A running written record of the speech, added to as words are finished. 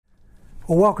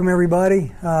Well, welcome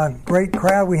everybody. Great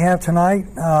crowd we have tonight.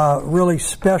 Really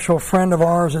special friend of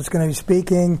ours that's going to be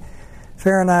speaking.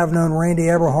 Farrah and I have known Randy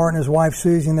Eberhard and his wife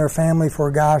Susie and their family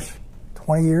for,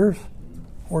 20 years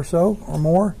or so or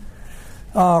more.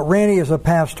 Randy is a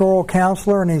pastoral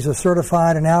counselor and he's a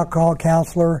certified and alcohol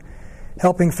counselor,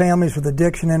 helping families with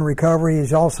addiction and recovery.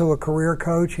 He's also a career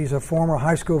coach. He's a former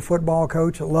high school football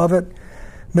coach at Lovett,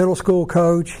 middle school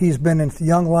coach. He's been in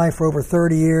Young Life for over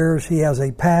 30 years. He has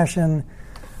a passion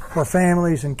for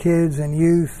families and kids and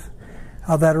youth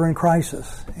that are in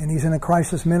crisis. And he's in a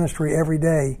crisis ministry every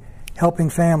day, helping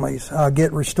families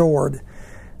get restored.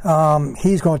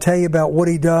 He's going to tell you about what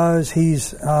he does.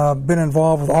 He's been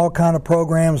involved with all kind of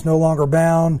programs, No Longer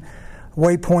Bound,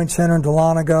 Waypoint Center in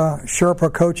Dahlonega,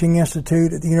 Sherpa Coaching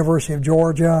Institute at the University of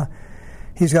Georgia.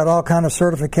 He's got all kind of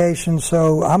certifications.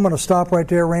 So I'm going to stop right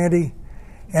there, Randy,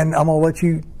 and I'm going to let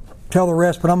you tell the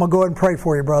rest, but I'm going to go ahead and pray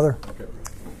for you, brother. Okay.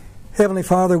 Heavenly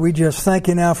Father, we just thank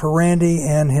you now for Randy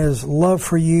and his love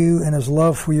for you and his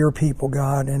love for your people,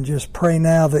 God, and just pray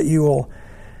now that you will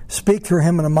speak through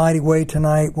him in a mighty way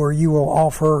tonight, where you will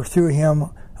offer through him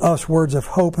us words of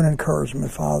hope and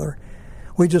encouragement, Father.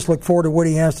 We just look forward to what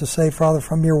he has to say, Father,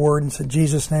 from your word. And in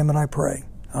Jesus' name and I pray.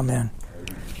 Amen.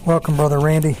 Welcome, Brother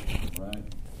Randy.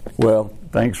 Well,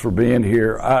 thanks for being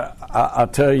here. I'll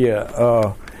tell you,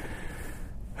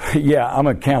 I'm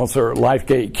a counselor.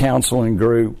 Lifegate Counseling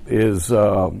Group is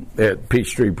at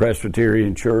Peachtree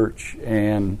Presbyterian Church,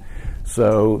 and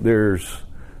so there's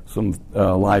some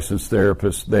licensed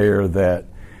therapists there that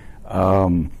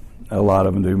a lot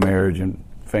of them do marriage and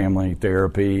family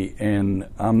therapy, and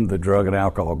I'm the drug and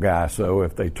alcohol guy, so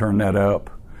if they turn that up,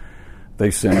 they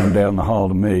send them down the hall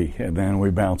to me, and then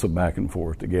we bounce them back and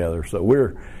forth together. So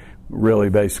we're really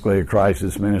basically a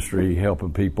crisis ministry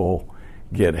helping people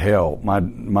get help. My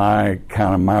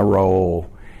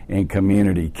role in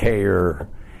community care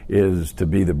is to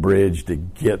be the bridge to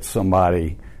get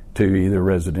somebody to either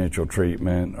residential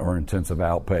treatment or intensive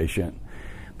outpatient.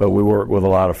 But we work with a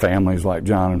lot of families like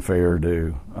John and Farrah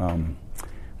do,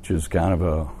 which is kind of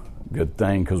a good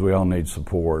thing because we all need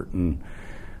support. And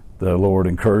the Lord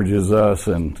encourages us,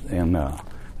 and the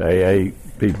AA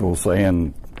people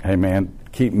saying, hey man,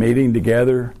 keep meeting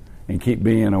together and keep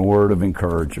being a word of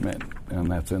encouragement.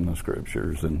 And that's in the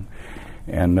scriptures, and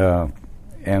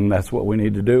that's what we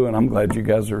need to do. And I'm glad you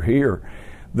guys are here.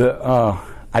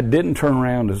 I didn't turn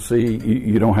around to see.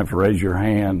 You don't have to raise your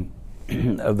hand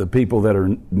of the people that are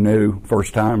new,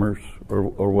 first timers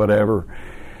or whatever.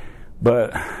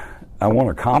 But I want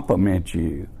to compliment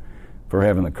you for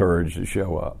having the courage to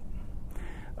show up.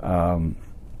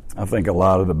 I think a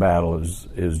lot of the battle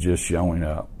is just showing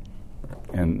up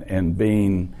and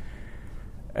being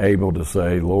able to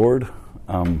say, Lord,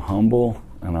 I'm humble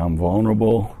and I'm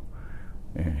vulnerable,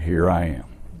 and here I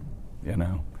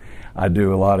am. I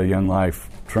do a lot of Young Life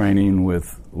training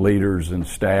with leaders and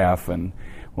staff, and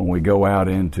when we go out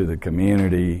into the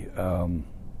community to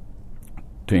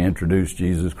introduce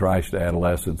Jesus Christ to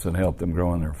adolescents and help them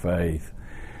grow in their faith,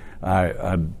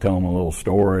 I tell them a little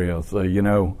story. I'll say,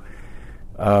 you're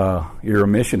a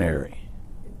missionary,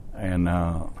 and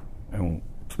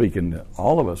speaking to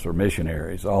all of us are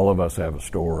missionaries. All of us have a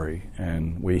story,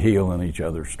 and we heal in each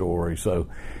other's story. So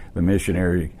the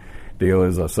missionary deal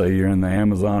is, I say, you're in the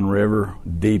Amazon River,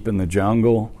 deep in the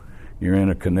jungle. You're in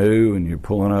a canoe, and you're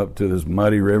pulling up to this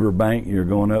muddy river bank. You're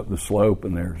going up the slope,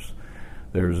 and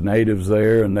there's natives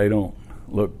there, and they don't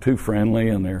look too friendly,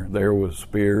 and they're there with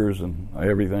spears and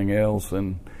everything else.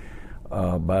 And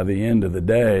by the end of the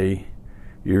day,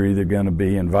 you're either going to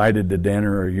be invited to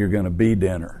dinner or you're going to be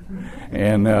dinner.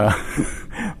 And the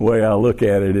way I look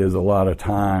at it is, a lot of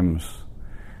times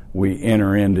we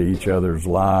enter into each other's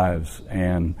lives,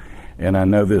 and I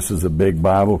know this is a big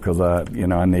Bible because I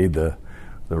need the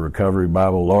Recovery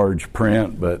Bible large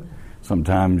print, but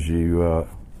sometimes you,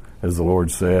 as the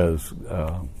Lord says,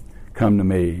 come to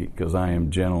me because I am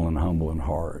gentle and humble in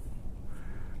heart,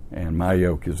 and my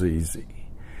yoke is easy.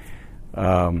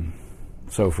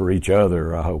 So for each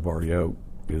other, I hope our yoke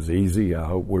is easy. I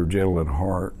hope we're gentle in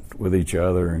heart with each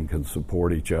other and can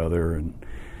support each other, and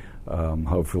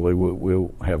hopefully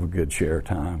we'll have a good share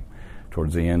time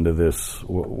towards the end of this.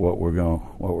 What we're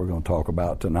going to talk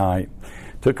about tonight.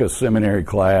 Took a seminary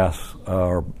class,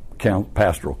 or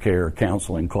pastoral care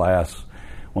counseling class,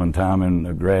 one time in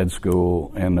the grad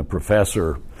school, and the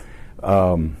professor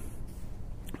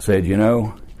said,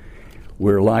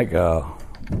 we're like a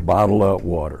bottled up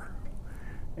water.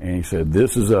 And he said,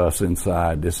 this is us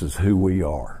inside. This is who we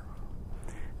are.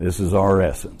 This is our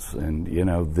essence. And,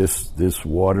 this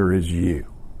water is you.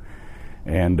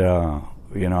 And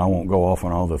I won't go off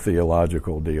on all the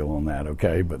theological deal on that,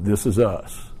 okay? But this is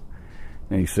us.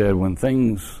 And he said, when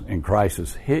things in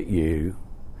crisis hit you,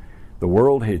 the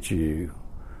world hits you,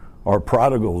 our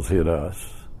prodigals hit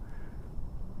us,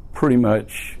 pretty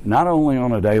much not only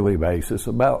on a daily basis,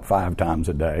 about 5 times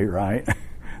a day, right?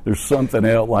 There's something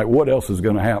else, like what else is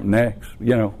going to happen next?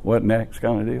 What next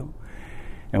kind of deal?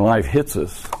 And life hits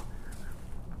us,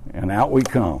 and out we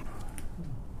come.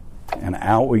 And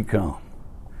out we come.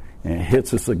 And it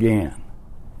hits us again.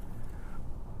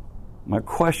 My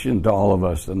question to all of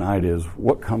us tonight is,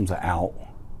 what comes out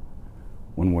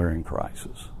when we're in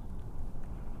crisis?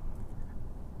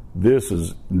 This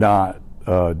is not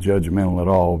judgmental at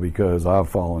all, because I've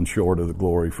fallen short of the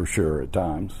glory for sure at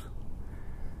times.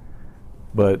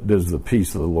 But does the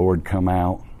peace of the Lord come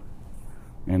out?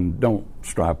 And don't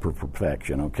strive for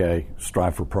perfection, okay?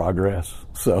 Strive for progress.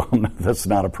 So that's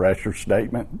not a pressure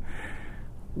statement.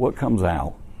 What comes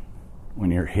out when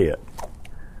you're hit?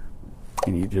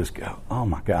 And you just go, oh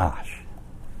my gosh.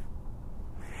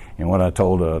 And what I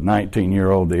told a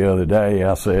 19-year-old the other day,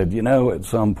 I said, at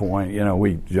some point,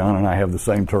 John and I have the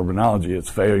same terminology. It's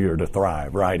failure to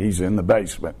thrive, right? He's in the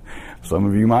basement. Some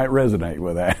of you might resonate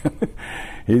with that.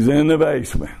 He's in the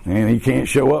basement, and he can't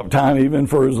show up time even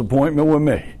for his appointment with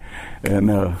me. And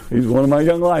he's one of my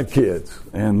Young Life kids.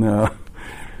 And I'd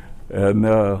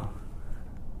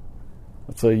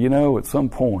say, at some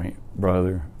point,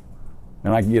 brother,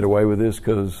 and I can get away with this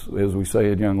because, as we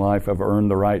say in Young Life, I've earned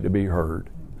the right to be heard.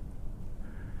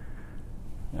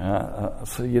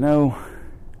 So,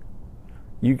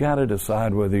 you got to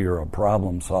decide whether you're a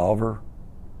problem solver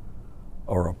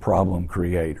or a problem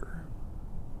creator.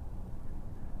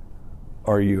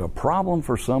 Are you a problem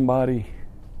for somebody?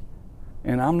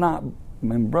 And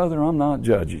brother, I'm not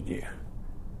judging you.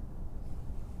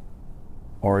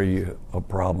 Or are you a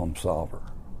problem solver?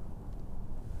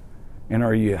 And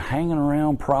are you hanging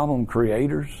around problem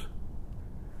creators?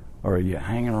 Or are you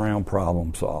hanging around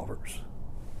problem solvers?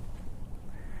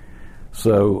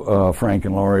 So Frank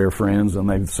and Laurie are friends, and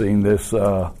they've seen this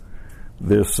deal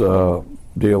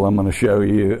I'm going to show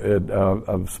you.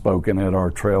 I've spoken at our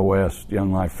Trail West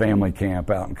Young Life Family Camp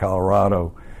out in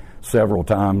Colorado several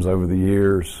times over the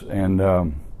years,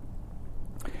 and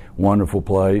wonderful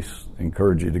place.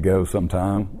 Encourage you to go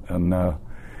sometime. And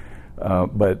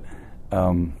but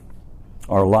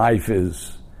our life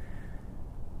is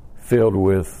filled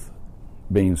with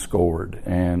being scored,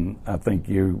 and I think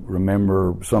you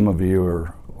remember, some of you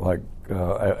are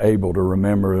able to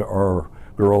remember our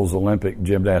girls' Olympic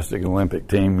gymnastic Olympic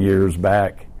team years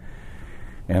back,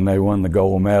 and they won the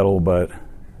gold medal, but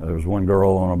there was one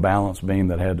girl on a balance beam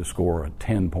that had to score a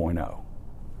 10.0,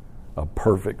 a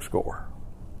perfect score.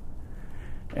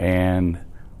 And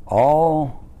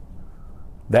all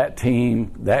that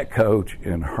team, that coach,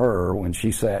 and her, when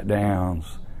she sat down,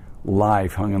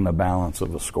 life hung in the balance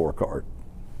of a scorecard.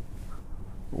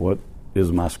 What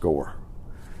is my score?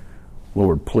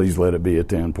 Lord, please let it be a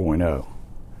 10.0.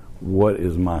 What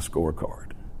is my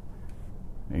scorecard?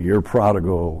 Your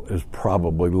prodigal is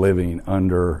probably living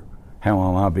under, how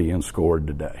am I being scored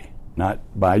today? Not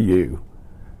by you,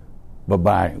 but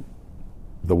by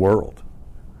the world.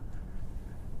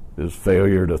 This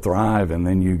failure to thrive, and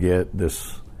then you get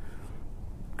this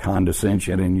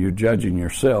condescension, and you're judging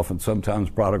yourself, and sometimes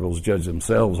prodigals judge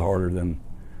themselves harder than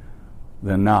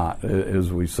not.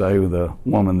 As we say, with a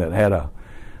woman that had a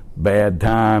bad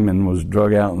time and was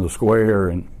drug out in the square,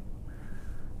 and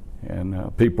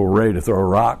people were ready to throw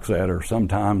rocks at her.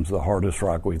 Sometimes the hardest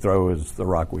rock we throw is the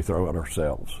rock we throw at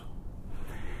ourselves.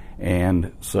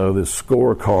 And so this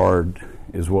scorecard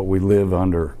is what we live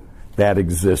under, that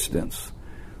existence.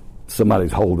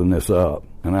 Somebody's holding this up.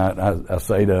 And I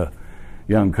say to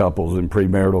young couples in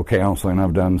premarital counseling,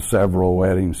 I've done several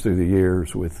weddings through the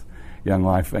years with Young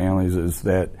Life families,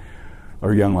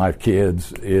 or Young Life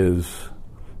kids, is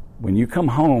when you come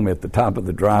home at the top of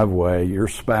the driveway, your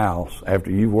spouse,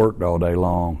 after you've worked all day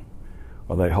long,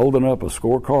 are they holding up a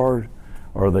scorecard,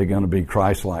 or are they going to be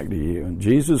Christ-like to you? And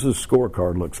Jesus'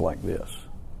 scorecard looks like this.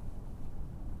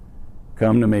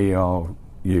 Come to me, all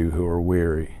you who are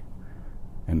weary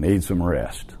and need some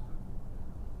rest,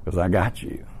 because I got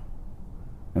you.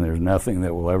 And there's nothing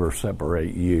that will ever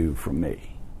separate you from me.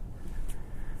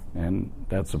 And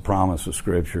that's a promise of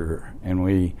Scripture. And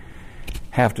we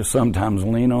have to sometimes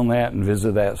lean on that and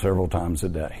visit that several times a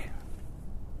day.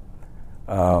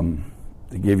 To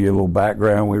give you a little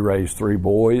background, we raised 3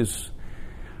 boys.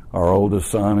 Our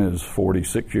oldest son is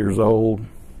 46 years old.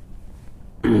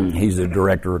 He's the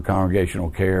director of congregational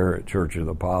care at Church of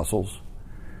the Apostles.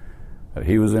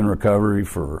 He was in recovery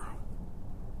for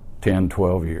 10,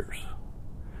 12 years.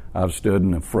 I've stood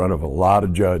in front of a lot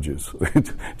of judges.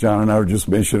 John and I were just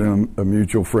mentioning a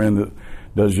mutual friend that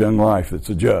does Young Life that's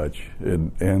a judge,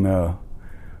 and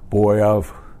boy,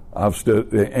 I've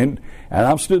stood and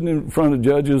I've stood in front of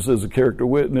judges as a character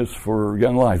witness for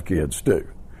Young Life kids too,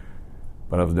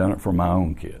 but I've done it for my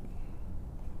own kid.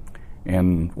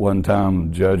 And one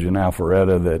time, Judge in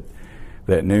Alpharetta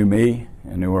that knew me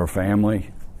and knew our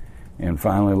family, and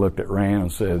finally looked at Rand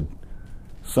and said,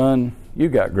 "Son, you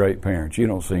got great parents. You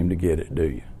don't seem to get it, do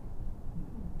you?"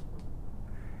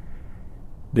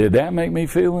 Did that make me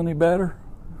feel any better?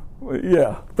 Well,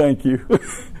 yeah, thank you.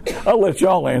 I'll let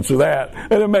y'all answer that. It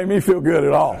didn't make me feel good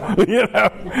at all. You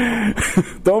know,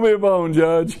 throw me a bone,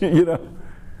 Judge. You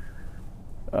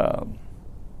know.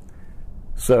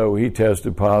 So he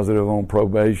tested positive on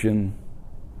probation,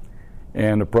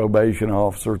 and the probation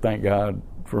officer, thank God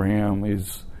for him,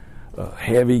 he's a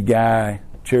heavy guy,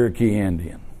 Cherokee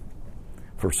Indian,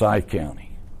 Forsyth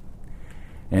County.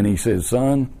 And he said,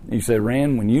 "Son," he said,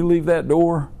 "Rand, when you leave that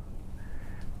door,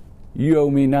 you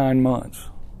owe me 9 months.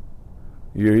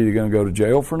 You're either going to go to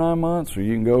jail for 9 months, or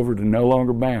you can go over to No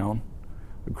Longer Bound,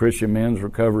 the Christian Men's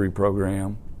Recovery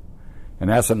Program, and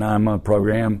that's a 9-month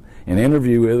program, and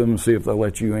interview with them and see if they'll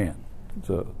let you in. It's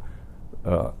a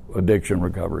addiction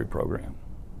recovery program."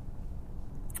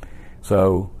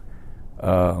 So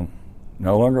No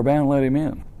Longer Bound let him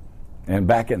in. And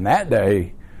back in that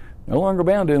day, No Longer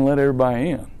Bound didn't let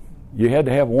everybody in. You had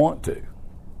to have want to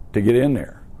get in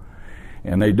there.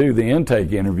 And they do the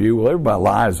intake interview. Well, everybody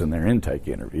lies in their intake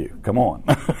interview. Come on.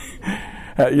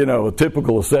 You know, a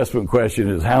typical assessment question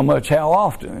is how much, how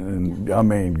often? And I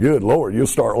mean, good Lord, you'll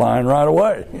start lying right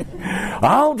away.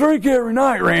 "I'll drink every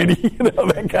night, Randy." You know,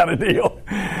 that kind of deal.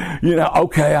 You know,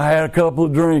 "Okay, I had a couple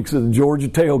of drinks at the Georgia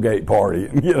tailgate party."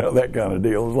 You know, that kind of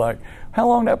deal. It's like, how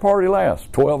long that party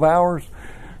last? 12 hours?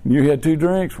 You had 2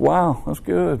 drinks? Wow, that's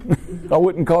good. I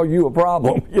wouldn't call you a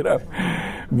problem, you know.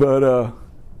 But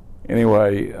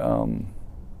anyway,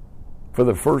 for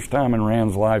the first time in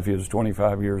Rand's life, he was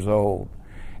 25 years old.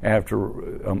 After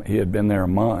he had been there a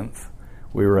month,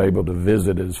 we were able to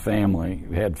visit his family.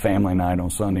 We had family night on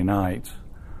Sunday nights.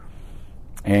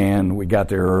 And we got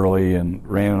there early, and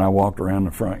Rand and I walked around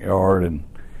the front yard, and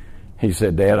he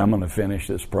said, "Dad, I'm going to finish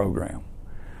this program."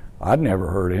 I'd never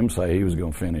heard him say he was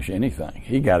going to finish anything.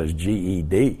 He got his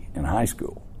GED in high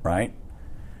school, right?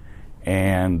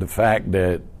 And the fact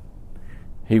that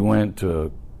he went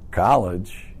to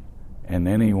college, and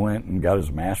then he went and got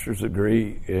his master's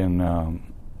degree in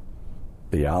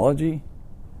theology,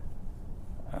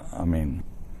 I mean,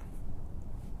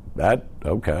 that's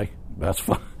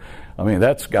fine. I mean,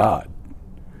 that's God.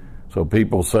 So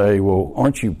people say, "Well,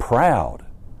 aren't you proud?"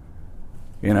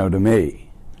 You know, to me,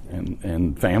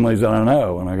 and families that I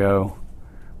know, and I go,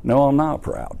 "No, I'm not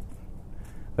proud.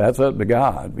 That's up to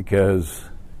God," because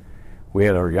we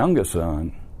had our youngest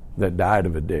son that died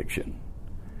of addiction.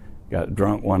 Got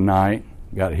drunk one night,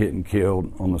 got hit and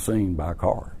killed on the scene by a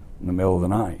car in the middle of the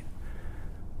night.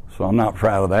 So I'm not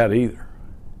proud of that either.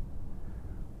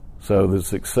 So the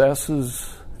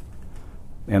successes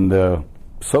and the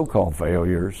so-called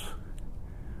failures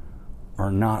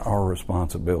are not our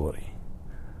responsibility.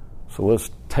 So let's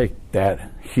take that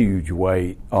huge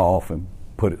weight off and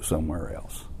put it somewhere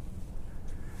else.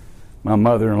 My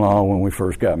mother-in-law, when we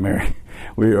first got married,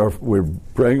 we're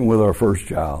pregnant with our first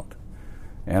child.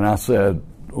 And I said,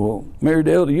 "Well, Mary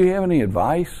Dale, do you have any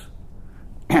advice?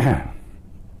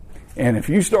 And if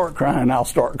you start crying, I'll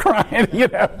start crying," you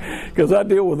know, because I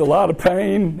deal with a lot of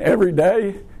pain every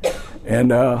day.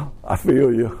 And I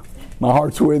feel you. My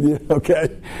heart's with you,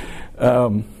 okay?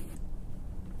 And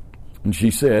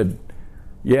she said,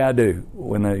 "Yeah, I do.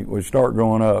 When they start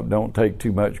growing up, don't take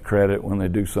too much credit when they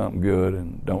do something good,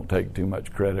 and don't take too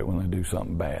much credit when they do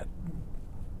something bad."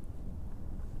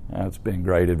 That's been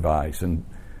great advice, and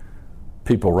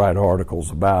people write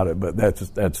articles about it, but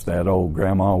that's that old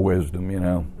grandma wisdom, you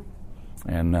know.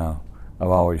 And I've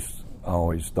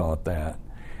always thought that.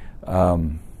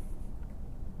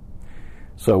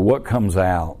 So what comes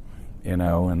out, you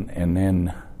know, and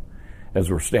then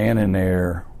as we're standing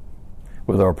there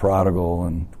with our prodigal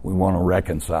and we want to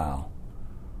reconcile,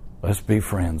 let's be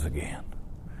friends again.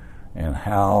 And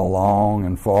how long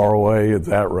and far away is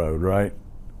that road, right?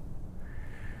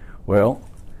 Well,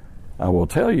 I will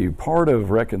tell you, part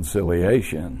of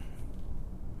reconciliation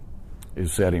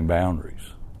is setting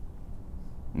boundaries.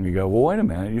 And you go, "Well, wait a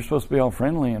minute, you're supposed to be all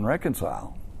friendly and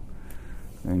reconcile."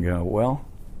 And you go, "Well,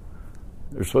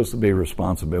 there's supposed to be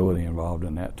responsibility involved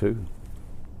in that too."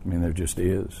 I mean, there just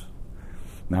is.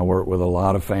 And I work with a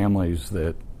lot of families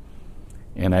that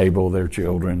enable their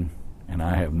children, and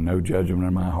I have no judgment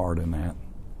in my heart in that.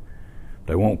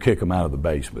 They won't kick them out of the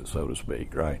basement, so to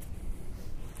speak, right?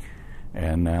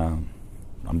 And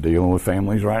I'm dealing with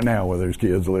families right now where there's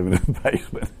kids living in the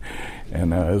basement.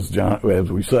 And as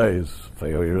we say, it's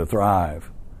failure to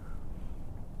thrive.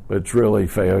 But it's really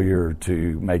failure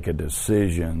to make a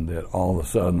decision that all of a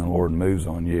sudden the Lord moves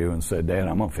on you and said, Dad,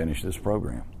 I'm going to finish this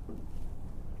program.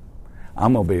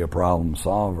 I'm going to be a problem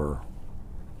solver,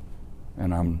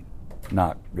 and I'm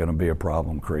not going to be a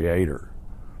problem creator.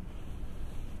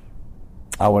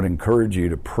 I would encourage you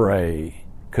to pray,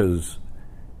 because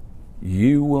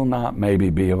you will not maybe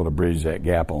be able to bridge that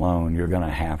gap alone. You're going to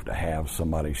have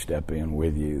somebody step in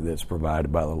with you that's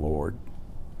provided by the Lord,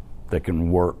 that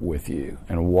can work with you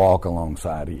and walk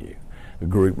alongside of you. A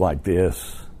group like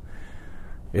this,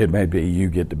 it may be you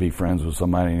get to be friends with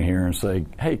somebody in here and say,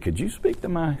 hey, could you speak to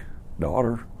my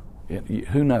daughter?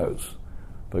 Who knows?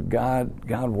 But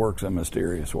God works in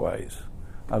mysterious ways.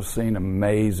 I've seen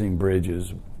amazing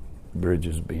bridges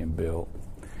being built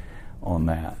on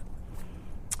that.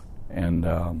 And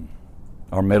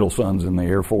our middle son's in the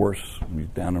Air Force. He's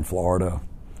down in Florida,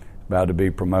 about to be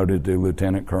promoted to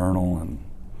lieutenant colonel. And,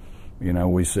 you know,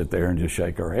 we sit there and just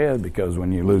shake our head, because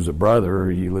when you lose a brother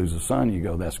or you lose a son, you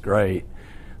go, that's great.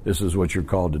 This is what you're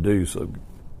called to do. So,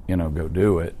 you know, go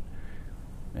do it.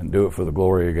 And do it for the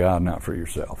glory of God, not for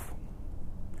yourself.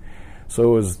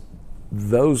 So as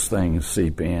those things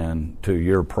seep in to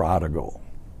your prodigal,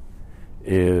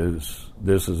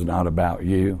 this is not about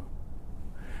you.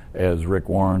 As Rick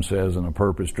Warren says in A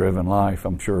Purpose-Driven Life,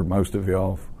 I'm sure most of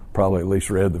y'all probably at least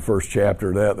read the first chapter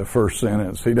of that, the first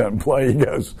sentence. He doesn't play. He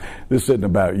goes, this isn't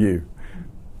about you.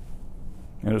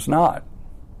 And it's not.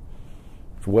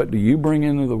 It's what do you bring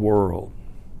into the world?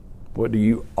 What do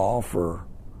you offer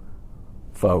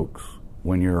folks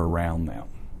when you're around them?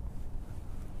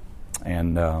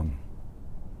 And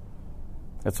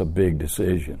that's a big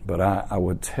decision. But I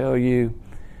would tell you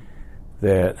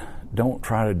that don't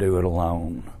try to do it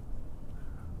alone.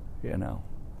 You know.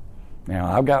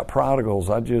 Now, I've got prodigals.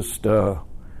 I just, several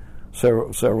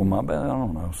months, I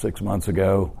don't know, 6 months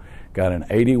ago, got an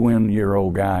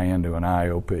 81-year-old guy into an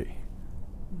IOP.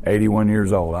 81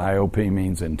 years old. IOP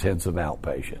means intensive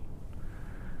outpatient.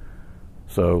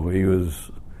 So he was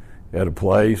at a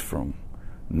place from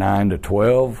 9 to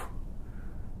 12,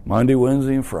 Monday,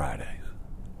 Wednesday, and Fridays.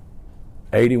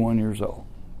 81 years old.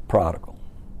 Prodigal.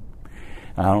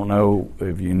 I don't know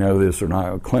if you know this or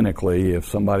not clinically, if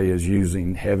somebody is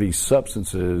using heavy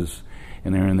substances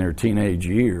and they're in their teenage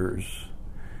years,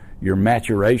 your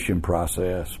maturation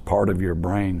process, part of your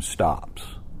brain stops.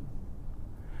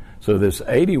 So this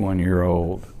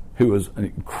 81-year-old, who was an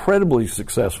incredibly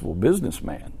successful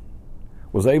businessman,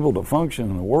 was able to function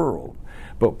in the world,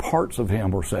 but parts of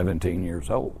him were 17 years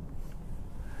old.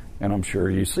 And I'm sure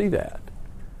you see that.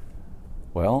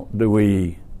 Well, do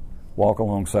we walk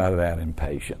alongside of that in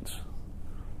patience?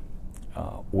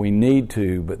 We need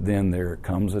to, but then there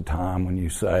comes a time when you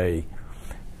say,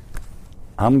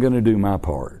 I'm going to do my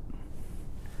part.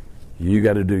 You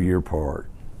got to do your part,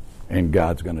 and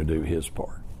God's going to do his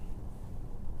part.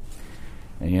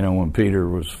 And you know, when Peter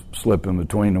was slipping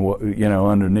between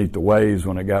underneath the waves,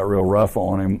 when it got real rough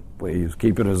on him, he was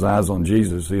keeping his eyes on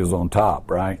Jesus. He was on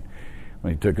top, right?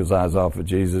 When he took his eyes off of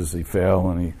Jesus, he fell,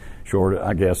 and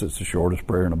I guess it's the shortest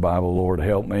prayer in the Bible, Lord,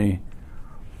 help me.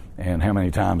 And how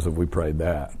many times have we prayed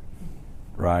that,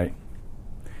 right?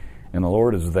 And the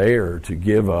Lord is there to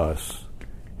give us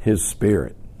his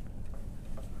Spirit.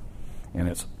 And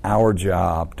it's our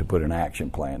job to put an action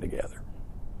plan together.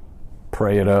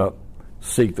 Pray it up,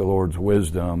 seek the Lord's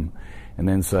wisdom, and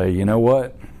then say, you know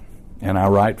what? And I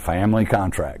write family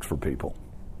contracts for people.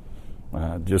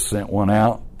 Just sent one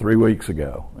out 3 weeks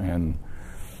ago and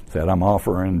said I'm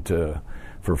offering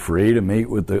for free to meet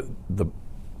with the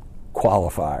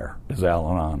qualifier, as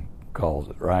Al-Anon calls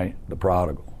it, right? The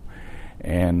prodigal.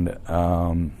 And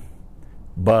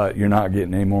but you're not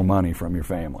getting any more money from your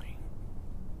family.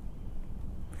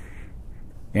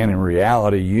 And in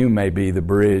reality, you may be the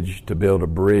bridge to build a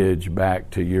bridge back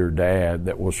to your dad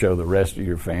that will show the rest of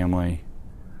your family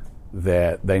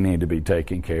that they need to be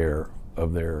taking care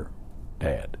of their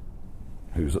dad,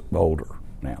 who's older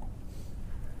now.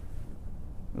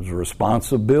 There's a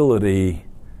responsibility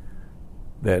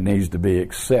that needs to be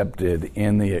accepted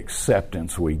in the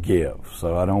acceptance we give.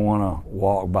 So I don't want to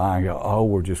walk by and go, oh,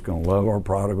 we're just going to love our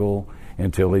prodigal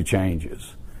until he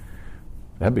changes.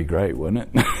 That'd be great, wouldn't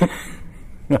it?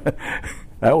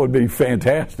 That would be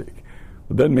fantastic.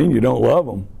 It doesn't mean you don't love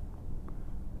them.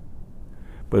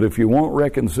 But if you want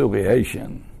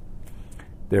reconciliation,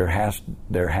 there has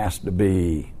to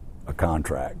be a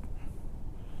contract.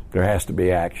 There has to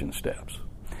be action steps.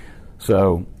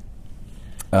 So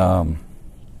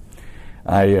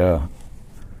I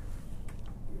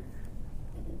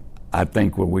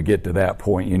think when we get to that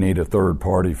point, you need a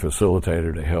third-party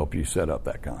facilitator to help you set up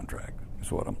that contract,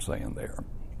 is what I'm saying there.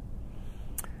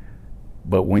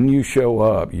 But when you show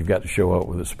up, you've got to show up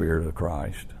with the Spirit of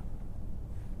Christ.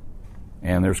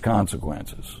 And there's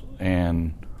consequences.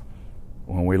 And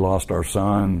when we lost our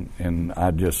son, and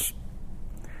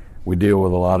we deal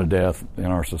with a lot of death in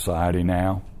our society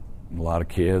now. A lot of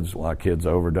kids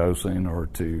overdosing or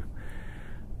to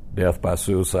death by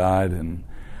suicide. And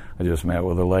I just met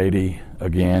with a lady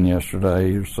again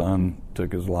yesterday. Her son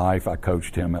took his life. I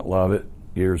coached him at Lovett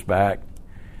years back,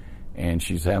 and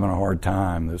she's having a hard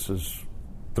time. This is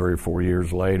 3 or 4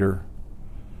 years later.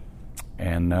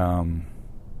 And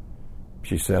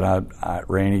she said,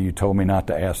 Randy, you told me not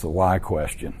to ask the why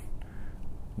question,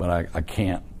 but I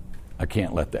can't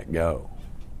let that go.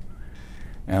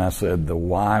 And I said, the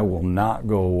why will not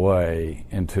go away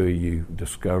until you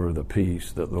discover the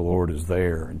peace that the Lord is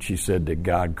there. And she said, did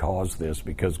God cause this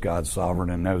because God's sovereign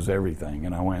and knows everything?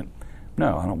 And I went,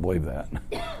 no, I don't believe that.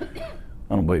 I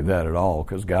don't believe that at all,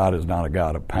 because God is not a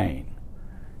God of pain.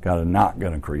 God is not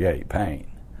going to create pain.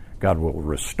 God will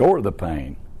restore the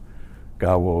pain.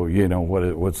 God will,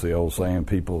 what's the old saying?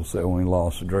 People say when we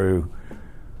lost Drew,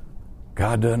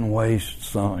 God doesn't waste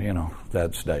some,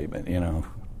 that statement,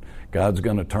 God's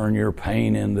going to turn your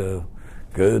pain into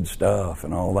good stuff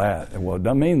and all that. Well, it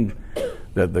doesn't mean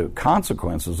that the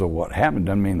consequences of what happened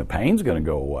doesn't mean the pain's going to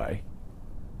go away.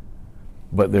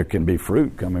 But there can be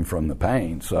fruit coming from the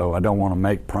pain. So I don't want to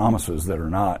make promises that are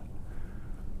not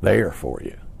there for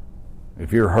you.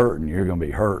 If you're hurting, you're going to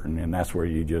be hurting, and that's where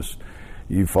you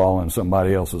fall in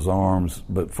somebody else's arms,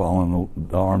 but fall in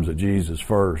the arms of Jesus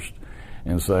first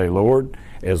and say, Lord,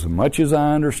 as much as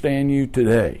I understand you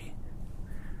today,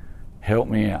 help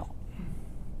me out.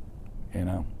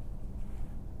 And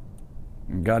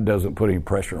God doesn't put any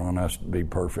pressure on us to be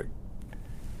perfect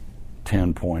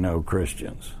 10.0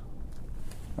 Christians,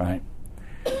 right?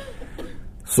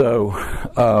 So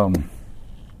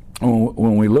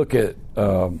when we look at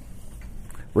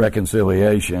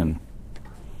reconciliation,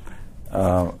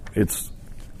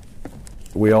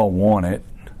 we all want it.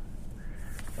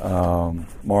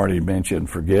 Marty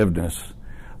mentioned forgiveness.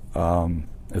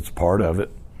 It's part of it.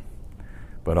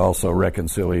 But also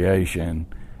reconciliation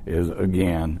is,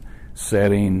 again,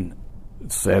 setting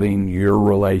your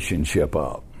relationship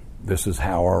up. This is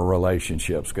how our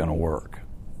relationship's going to work.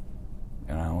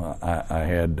 I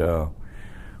had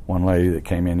one lady that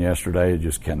came in yesterday who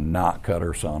just cannot cut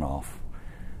her son off.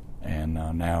 And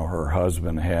now her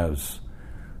husband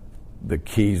the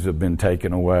keys have been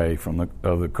taken away from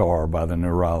the car by the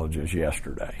neurologist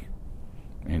yesterday.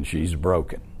 And she's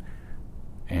broken.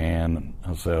 And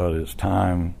I said, it's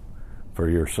time for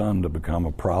your son to become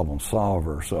a problem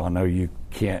solver. So I know you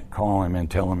can't call him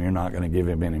and tell him you're not going to give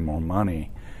him any more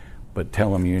money, but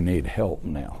tell him you need help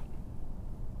now.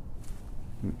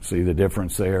 See the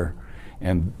difference there?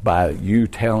 And by you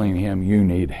telling him you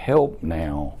need help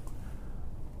now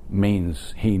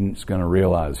means he's going to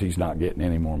realize he's not getting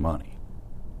any more money.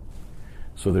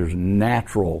 So there's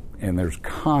natural and there's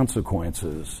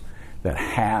consequences that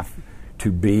have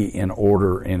to be in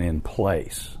order and in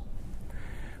place.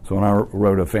 So when I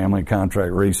wrote a family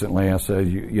contract recently, I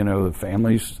said, the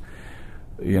families,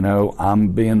 I'm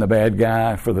being the bad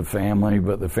guy for the family,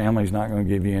 but the family's not going to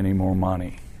give you any more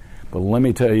money. But let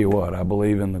me tell you what, I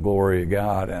believe in the glory of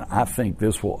God, and I think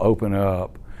this will open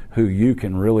up who you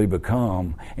can really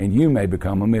become, and you may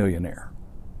become a millionaire.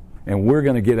 And we're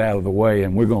going to get out of the way,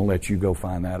 and we're going to let you go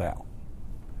find that out.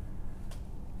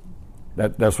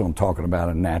 That's what I'm talking about,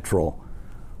 a natural.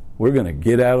 We're going to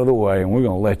get out of the way, and we're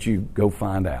going to let you go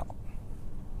find out.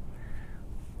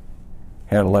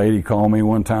 Had a lady call me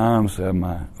one time, said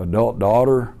my adult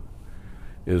daughter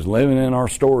is living in our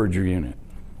storage unit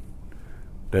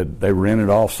that they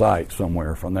rented off-site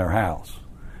somewhere from their house.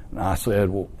 And I said,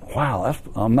 well, wow, that's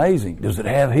amazing. Does it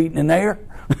have heating in there?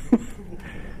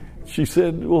 She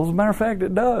said, well, as a matter of fact,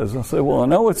 it does. I said, well, I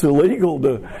know it's illegal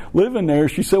to live in there.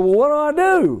 She said, well, what do I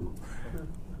do?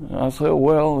 I said,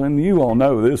 well, and you all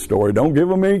know this story. Don't give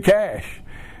them any cash.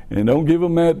 And don't give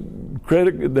them that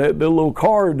credit, that little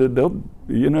card that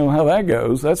you know how that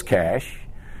goes. That's cash.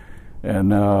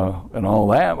 And all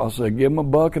that. I said, give them a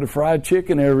bucket of fried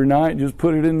chicken every night. Just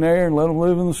put it in there and let them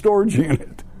live in the storage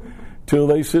unit till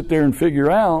they sit there and figure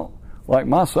out. Like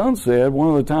my son said, one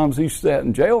of the times he sat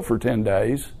in jail for 10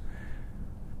 days,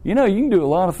 you can do a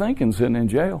lot of thinking sitting in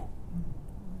jail.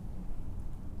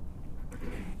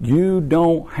 You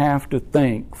don't have to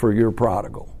think for your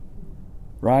prodigal,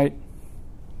 right?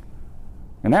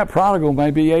 And that prodigal may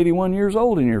be 81 years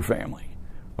old in your family,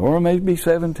 or it may be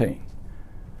 17.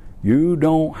 You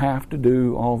don't have to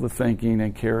do all the thinking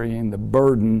and carrying the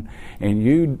burden, and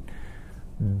you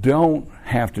don't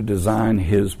have to design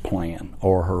his plan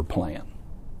or her plan.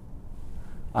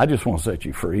 I just want to set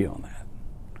you free on that.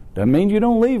 Doesn't mean you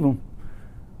don't leave them.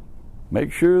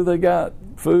 Make sure they got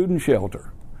food and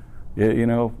shelter. You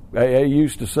know, AA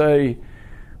used to say,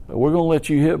 we're going to let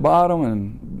you hit bottom,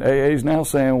 and AA is now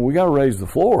saying, well, we got to raise the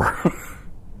floor.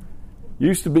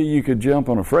 Used to be you could jump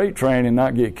on a freight train and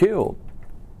not get killed.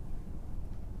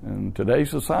 And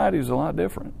today's society is a lot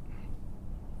different.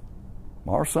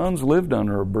 Our sons lived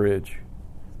under a bridge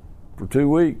for 2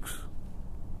 weeks.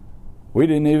 We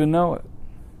didn't even know it.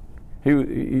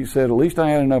 He said, at least I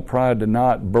had enough pride to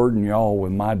not burden y'all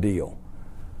with my deal.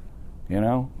 You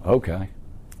know? Okay.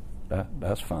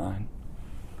 That's fine.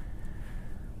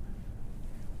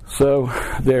 So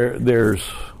there's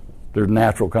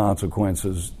natural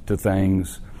consequences to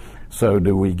things. So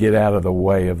do we get out of the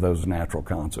way of those natural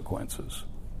consequences?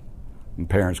 And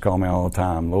parents call me all the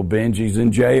time, little Benji's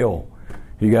in jail.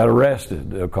 He got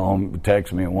arrested. They'll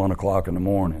text me at 1 o'clock in the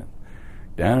morning.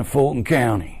 Down in Fulton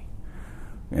County.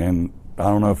 And I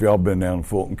don't know if y'all been down to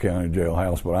Fulton County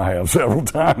jailhouse, but I have several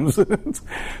times. It's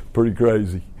pretty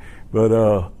crazy.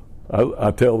 But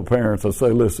I tell the parents, I say,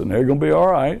 listen, they're going to be all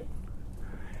right.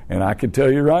 And I can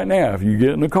tell you right now, if you get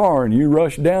in the car and you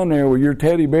rush down there with your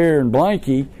teddy bear and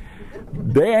blankie,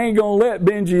 they ain't going to let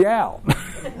Benji out.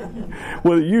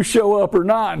 Whether you show up or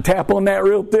not and tap on that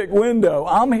real thick window,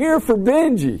 I'm here for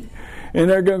Benji. And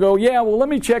they're going to go, yeah, well, let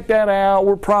me check that out.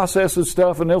 We're processing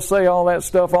stuff, and they'll say all that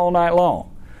stuff all night long.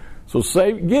 So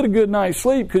get a good night's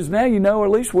sleep, because now you know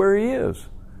at least where he is.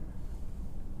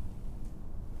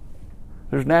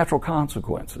 There's natural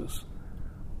consequences.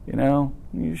 You know,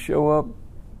 you show up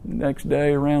next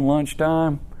day around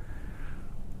lunchtime,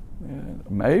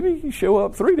 maybe you show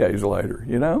up 3 days later,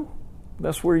 you know.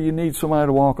 That's where you need somebody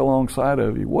to walk alongside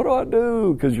of you. What do I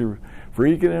do? Because you're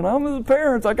freaking, and I'm the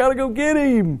parents. I got to go get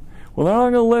him. Well, they're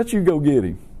not going to let you go get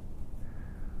him.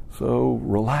 So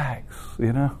relax,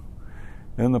 you know,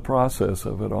 in the process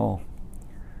of it all.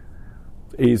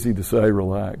 It's easy to say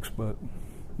relax, but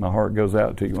my heart goes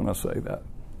out to you when I say that.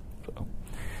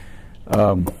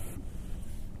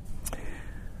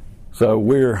 So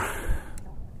we're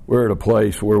at a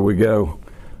place where we go,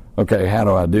 okay, how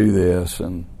do I do this?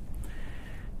 And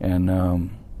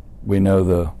we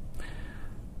know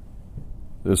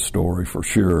this story for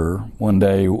sure. One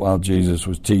day while Jesus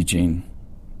was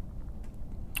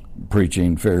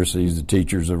preaching Pharisees, the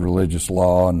teachers of religious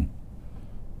law, and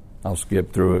I'll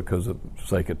skip through it because of the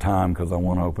sake of time, because I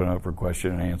want to open up for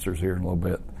question and answers here in a little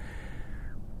bit.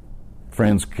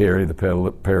 Friends carry the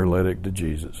paralytic to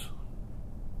Jesus.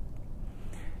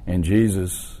 And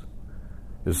Jesus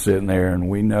is sitting there, and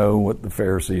we know what the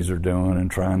Pharisees are doing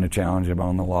and trying to challenge him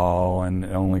on the law, and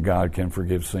only God can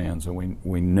forgive sins, and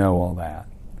we know all that.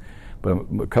 But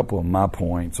a couple of my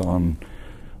points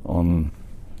on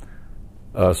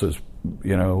us as,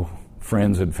 you know,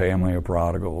 friends and family of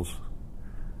prodigals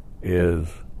is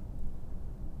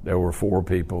there were 4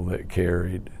 people that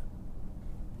carried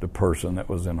the person that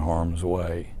was in harm's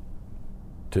way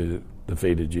to the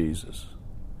feet of Jesus.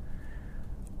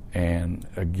 And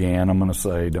again, I'm going to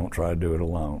say, don't try to do it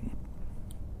alone.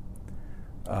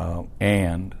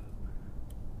 And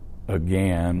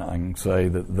again, I can say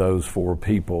that those 4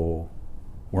 people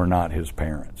were not his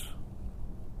parents.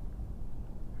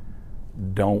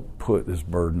 Don't put this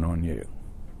burden on you.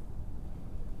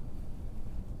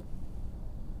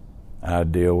 I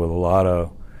deal with a lot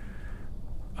of,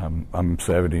 I'm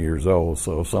 70 years old,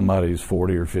 so if somebody's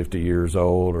 40 or 50 years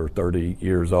old or 30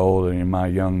 years old, and my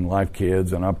young life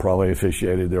kids, and I probably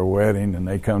officiated their wedding, and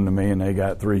they come to me and they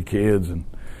got 3 kids, and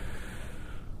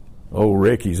old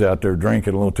Ricky's out there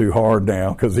drinking a little too hard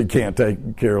now because he can't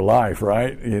take care of life,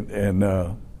 right? And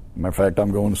matter of fact,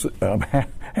 I'm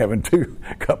having 2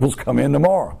 couples come in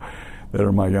tomorrow that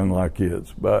are my young life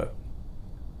kids. But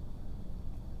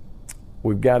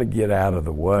we've got to get out of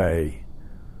the way,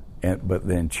 but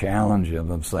then challenge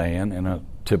them, saying in a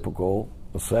typical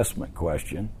assessment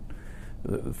question,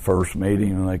 the first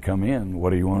meeting when they come in,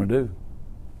 what do you want to do?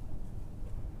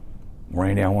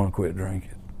 Randy, I want to quit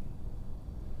drinking.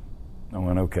 I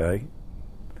went, okay,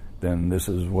 then this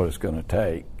is what it's going to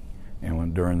take.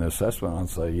 And during the assessment, I'd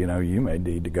say, you know, you may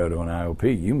need to go to an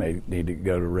IOP. You may need to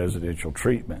go to residential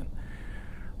treatment.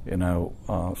 You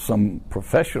know, some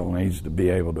professional needs to be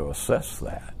able to assess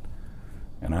that.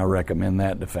 And I recommend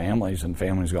that to families, and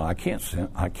families go, I can't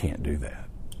do that.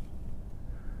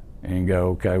 And you go,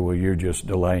 okay, well, you're just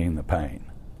delaying the pain,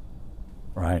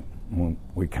 right? Well,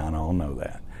 we kind of all know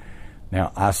that.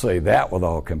 Now, I say that with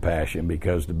all compassion,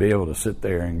 because to be able to sit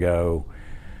there and go,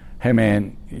 hey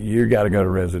man, you got to go to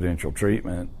residential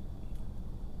treatment.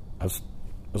 That's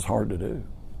hard to do.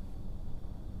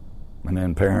 And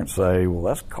then parents say, well,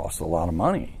 that costs a lot of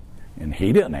money. And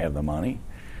he didn't have the money.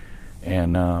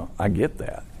 And I get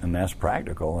that. And that's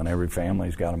practical. And every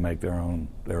family's got to make their own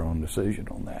decision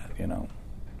on that, you know.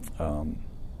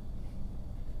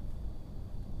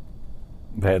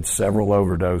 I've had several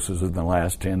overdoses in the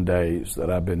last 10 days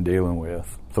that I've been dealing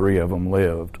with. 3 of them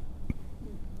lived.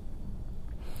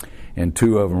 And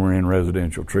 2 of them are in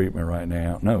residential treatment right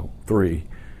now. No, 3.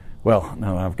 Well,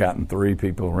 no, I've gotten 3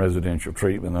 people in residential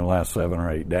treatment in the last 7 or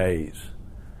 8 days.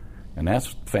 And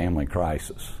that's family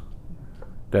crisis.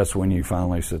 That's when you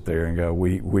finally sit there and go,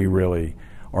 we really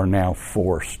are now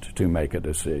forced to make a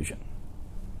decision.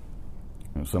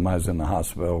 And somebody's in the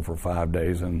hospital for 5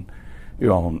 days, and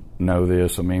you all know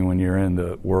this. I mean, when you're in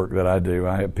the work that I do,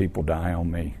 I have people die on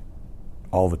me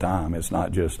all the time. It's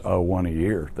not just a 1 a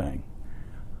year thing.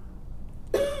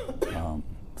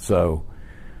 So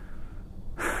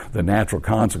the natural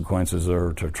consequences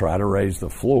are to try to raise the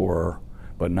floor,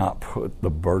 but not put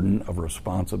the burden of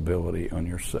responsibility on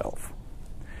yourself.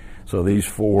 So these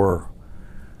 4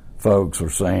 folks are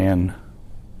saying,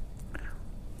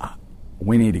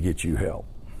 we need to get you help.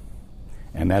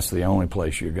 And that's the only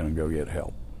place you're going to go get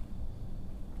help.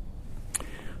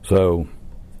 So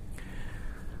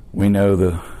we know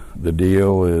the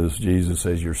deal is Jesus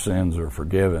says your sins are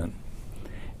forgiven.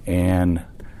 And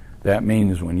that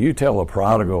means when you tell a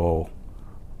prodigal,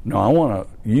 no,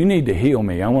 you need to heal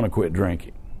me, I want to quit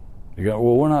drinking. You go,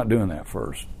 well, we're not doing that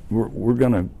first. We're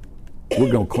going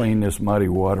to clean this muddy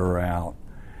water out,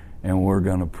 and we're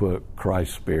going to put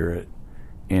Christ's Spirit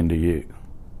into you.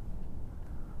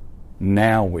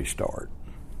 Now we start.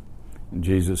 And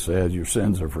Jesus says your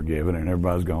sins are forgiven, and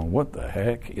everybody's going, what the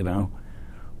heck, you know?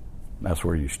 That's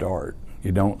where you start.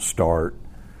 You don't start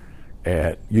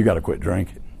at, you got to quit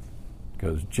drinking,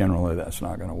 because generally that's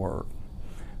not going to work.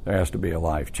 There has to be a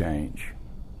life change.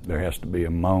 There has to be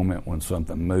a moment when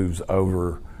something moves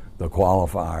over the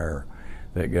qualifier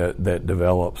that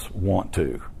develops want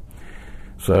to.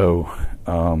 So,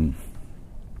 and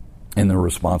the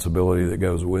responsibility that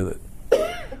goes with it.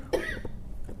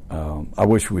 I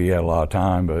wish we had a lot of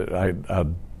time, but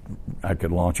I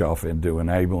could launch off into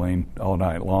enabling all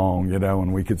night long, you know,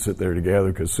 and we could sit there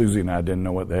together, because Susie and I didn't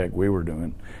know what the heck we were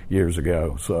doing years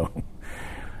ago. So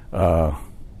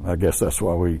I guess that's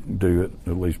why we do it,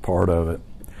 at least part of it.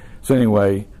 So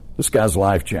anyway, this guy's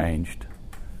life changed.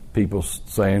 People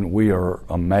saying, we are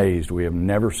amazed. We have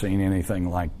never seen anything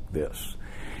like this.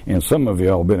 And some of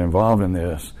y'all have been involved in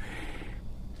this.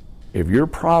 If your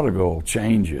prodigal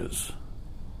changes,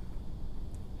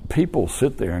 people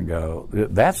sit there and go,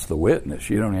 that's the witness.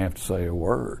 You don't have to say a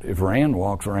word. If Rand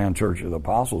walks around Church of the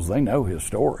Apostles, they know his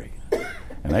story.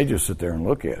 And they just sit there and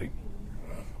look at him.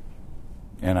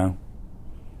 You know?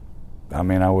 I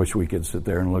mean, I wish we could sit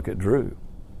there and look at Drew.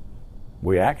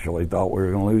 We actually thought we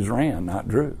were going to lose Rand, not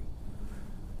Drew.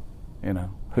 You know,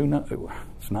 who knows?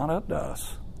 It's not up to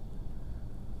us.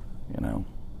 You know,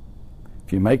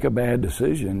 if you make a bad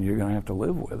decision, you're going to have to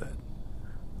live with it.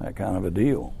 That kind of a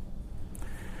deal.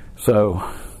 So,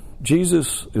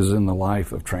 Jesus is in the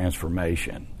life of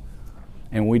transformation,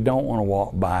 and we don't want to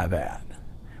walk by that.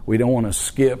 We don't want to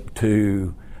skip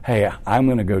to, hey, I'm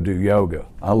going to go do yoga.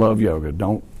 I love yoga.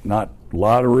 Not a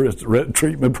lot of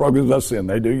treatment programs I send,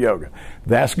 they do yoga.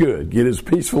 That's good. Get as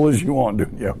peaceful as you want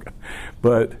doing yoga.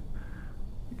 But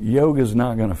yoga's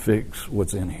not going to fix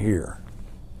what's in here.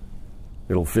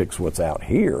 It'll fix what's out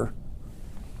here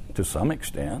to some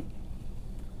extent.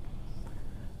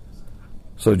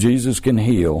 So Jesus can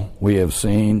heal. We have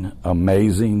seen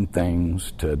amazing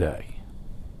things today.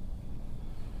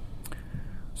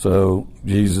 So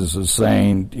Jesus is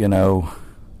saying, you know,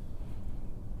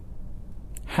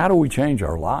 how do we change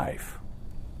our life?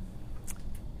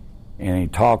 And he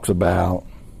talks about,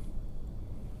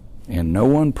 and no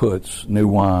one puts new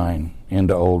wine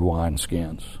into old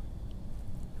wineskins.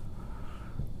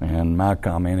 And my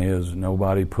comment is,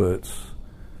 nobody puts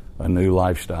a new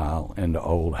lifestyle into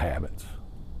old habits.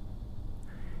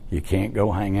 You can't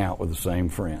go hang out with the same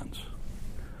friends.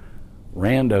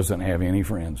 Rand doesn't have any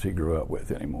friends he grew up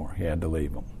with anymore. He had to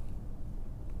leave them.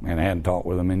 And I hadn't talked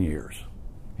with them in years.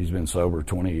 He's been sober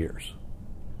 20 years.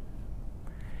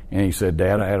 And he said,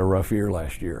 Dad, I had a rough year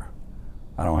last year.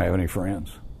 I don't have any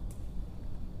friends.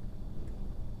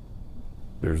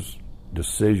 There's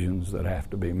decisions that have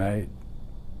to be made.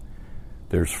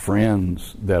 There's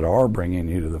friends that are bringing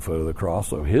you to the foot of the cross.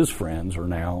 So his friends are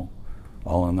now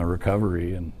all in the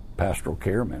recovery and pastoral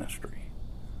care ministry.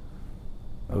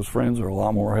 Those friends are a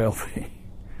lot more healthy.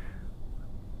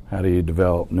 How do you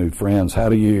develop new friends? How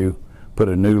do you put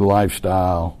a new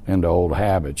lifestyle into old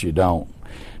habits? You don't.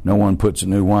 No one puts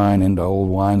new wine into old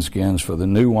wineskins, for the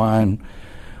new wine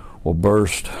will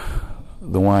burst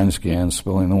the wineskins,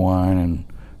 spilling the wine and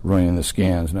ruining the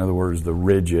skins. In other words, the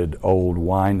rigid old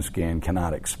wineskin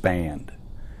cannot expand.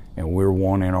 And we're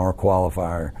wanting our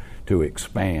qualifier to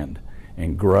expand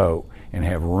and grow and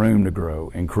have room to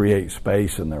grow and create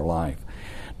space in their life.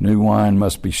 New wine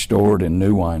must be stored in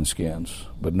new wineskins,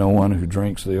 but no one who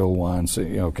drinks the old wine,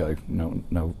 okay,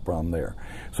 no problem there.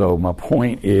 So my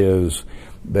point is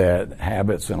that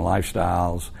habits and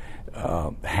lifestyles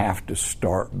have to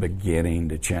start beginning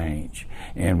to change.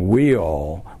 And we're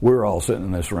all sitting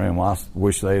in this room. I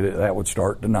wish that would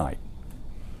start tonight.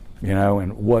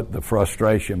 And what the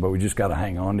frustration, but we just got to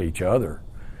hang on to each other.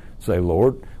 Say,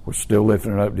 Lord, we're still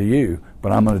lifting it up to you,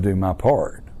 but I'm going to do my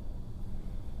part.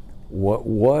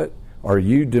 What are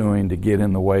you doing to get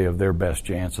in the way of their best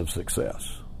chance of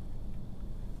success?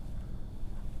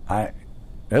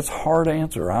 That's a hard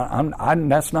answer.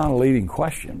 That's not a leading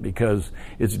question, because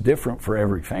it's different for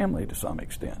every family to some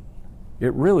extent.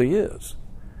 It really is.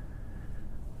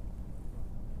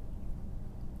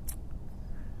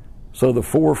 So the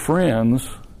 4 friends,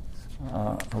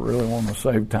 I really want to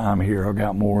save time here. I've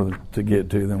got more to get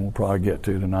to than we'll probably get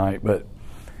to tonight. But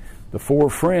the 4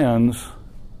 friends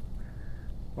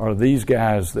are these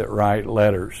guys that write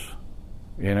letters.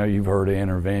 You've heard of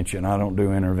intervention. I don't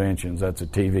do interventions. That's a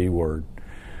TV word.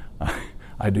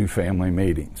 I do family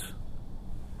meetings,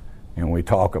 and we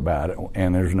talk about it,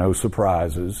 and there's no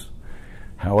surprises.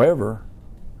 However,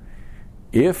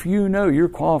 if you know your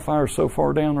qualifier is so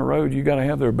far down the road you got to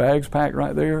have their bags packed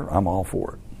right there, I'm all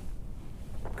for it,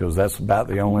 because that's about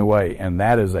the only way, and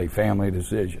that is a family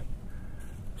decision.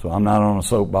 So I'm not on a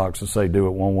soapbox to say do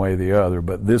it one way or the other,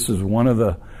 but this is one of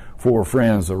the 4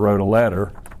 friends that wrote a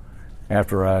letter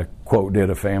after I, quote, did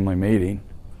a family meeting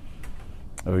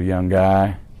of a young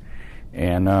guy.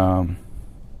 And I'm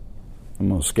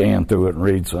going to scan through it and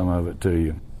read some of it to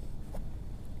you.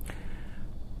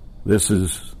 This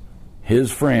is his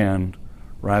friend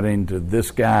writing to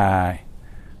this guy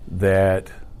that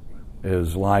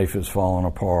his life is falling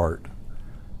apart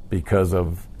because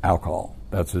of alcohol.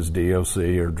 That's his DOC,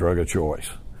 or drug of choice.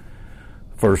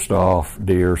 First off,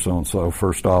 dear so-and-so,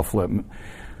 first off, let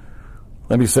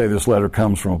me say this letter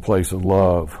comes from a place of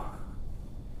love.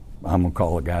 I'm going to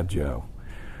call the guy Joe.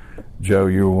 Joe,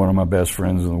 you are one of my best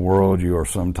friends in the world. You are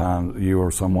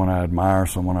someone I admire,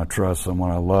 someone I trust,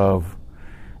 someone I love.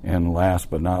 And last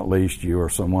but not least, you are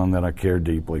someone that I care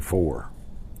deeply for.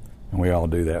 And we all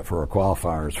do that for our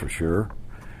qualifiers, for sure.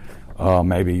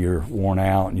 Maybe you're worn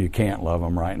out and you can't love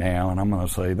them right now, and I'm going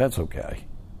to say that's okay.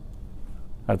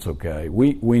 That's okay.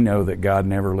 We know that God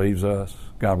never leaves us.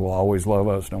 God will always love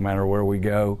us no matter where we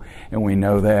go, and we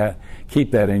know that.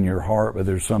 Keep that in your heart, but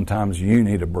there's sometimes you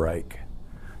need a break.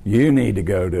 You need to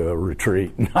go to a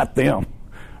retreat, not them,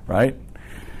 right?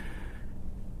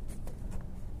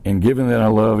 And given that I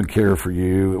love and care for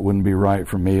you, it wouldn't be right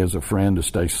for me as a friend to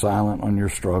stay silent on your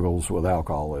struggles with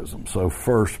alcoholism. So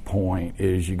first point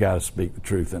is you got to speak the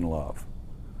truth in love.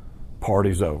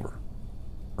 Party's over,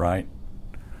 right?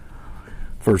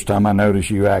 First time I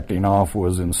noticed you acting off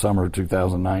was in summer of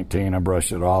 2019. I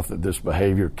brushed it off that this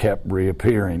behavior kept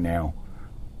reappearing. Now,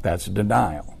 that's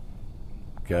denial,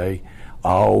 okay?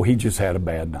 Oh, he just had a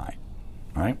bad night,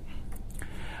 right?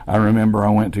 I remember I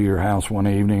went to your house one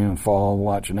evening in the fall,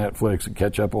 watching Netflix and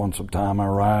catch up on some time. I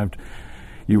arrived.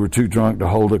 You were too drunk to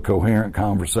hold a coherent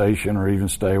conversation or even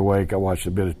stay awake. I watched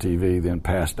a bit of TV, then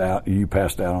passed out. You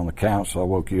passed out on the couch, so I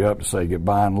woke you up to say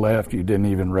goodbye and left. You didn't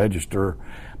even register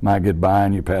my goodbye,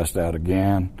 and you passed out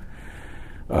again.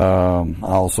 I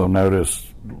also noticed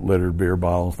littered beer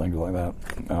bottles, things like that,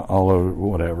 all over,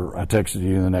 whatever. I texted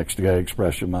you the next day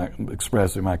expressing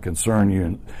my concern.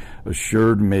 You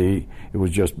assured me it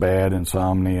was just bad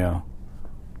insomnia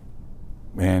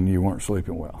and you weren't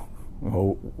sleeping well.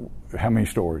 Oh, how many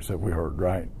stories have we heard,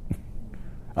 right?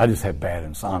 I just had bad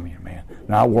insomnia, man.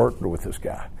 Now, I worked with this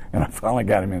guy, and I finally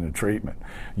got him into treatment.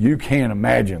 You can't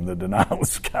imagine the denial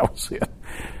this guy was in.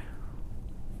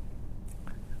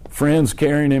 Friends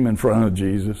carrying him in front of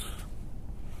Jesus.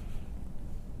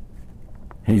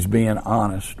 He's being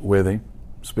honest with him,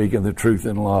 speaking the truth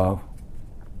in love.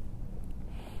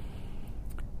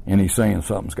 And he's saying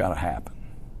something's got to happen.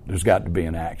 There's got to be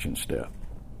an action step.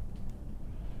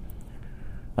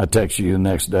 I texted you the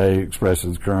next day, expressed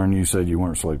concern. You said you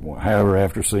weren't sleeping well. However,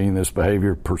 after seeing this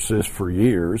behavior persist for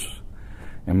years,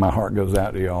 and my heart goes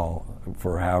out to y'all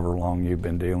for however long you've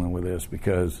been dealing with this,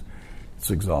 because it's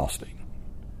exhausting.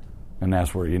 And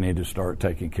that's where you need to start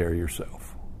taking care of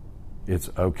yourself. it's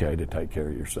okay to take care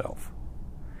of yourself.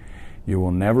 You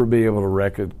will never be able to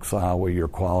reconcile with your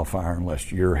qualifier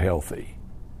unless you're healthy,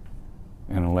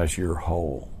 and unless you're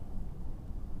whole,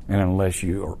 and unless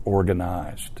you are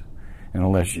organized, and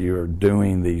unless you are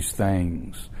doing these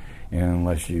things, and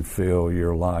unless you fill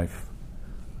your life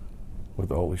with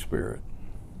the Holy Spirit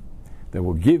that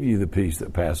will give you the peace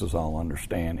that passes all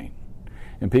understanding.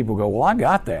 And people go, well, I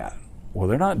got that. Well,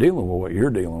 they're not dealing with what you're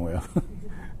dealing with.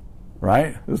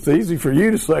 Right? It's easy for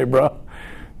you to say, bro,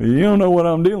 you don't know what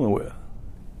I'm dealing with.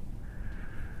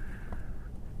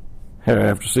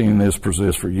 After seeing this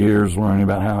persist for years, learning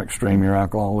about how extreme your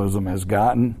alcoholism has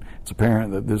gotten, it's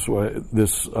apparent that this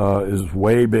is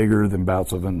way bigger than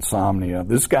bouts of insomnia.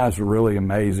 This guy's really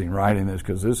amazing writing this,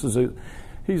 because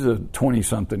he's a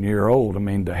 20-something-year-old. I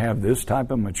mean, to have this type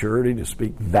of maturity, to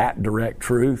speak that direct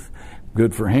truth,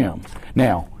 good for him.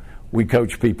 Now, we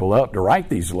coach people up to write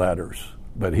these letters,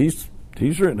 but he's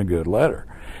written a good letter.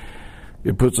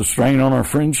 It puts a strain on our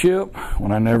friendship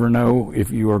when I never know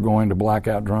if you are going to black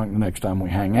out drunk the next time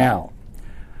we hang out.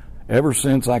 Ever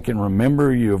since I can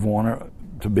remember, you have wanted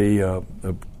to be a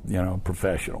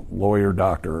professional, lawyer,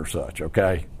 doctor, or such,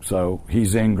 okay? So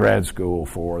he's in grad school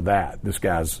for that. This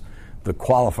guy's, the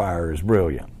qualifier is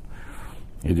brilliant.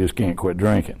 He just can't quit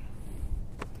drinking.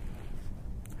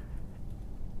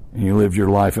 And you lived your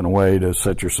life in a way to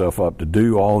set yourself up to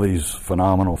do all these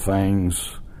phenomenal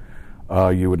things.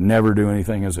 You would never do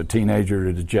anything as a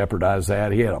teenager to jeopardize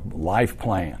that. He had a life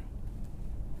plan.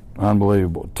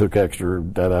 Unbelievable. Took extra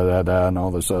da-da-da-da and all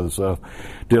this other stuff.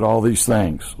 Did all these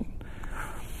things.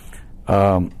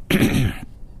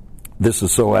 This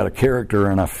is so out of character,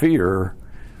 and I fear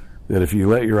that if you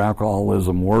let your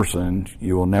alcoholism worsen,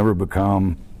 you will never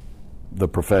become the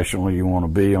professional you want to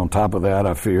be. On top of that,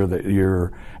 I fear that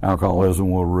your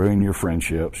alcoholism will ruin your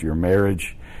friendships, your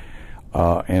marriage,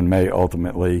 and may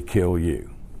ultimately kill you.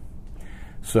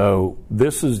 So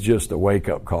this is just a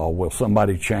wake-up call. Will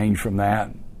somebody change from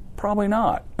that? Probably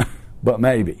not, but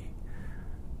maybe.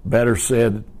 Better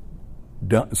said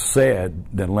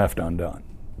than left undone,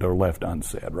 or left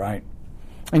unsaid, right?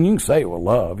 And you can say it with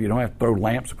love. You don't have to throw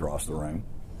lamps across the room.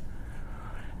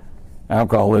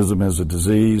 Alcoholism is a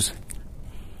disease.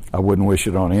 I wouldn't wish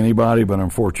it on anybody, but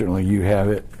unfortunately you have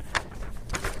it,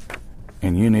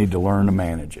 and you need to learn to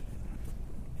manage it.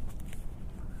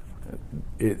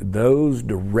 Those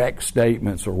direct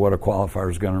statements are what a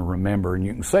qualifier is going to remember, and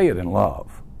you can say it in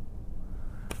love.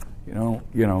 You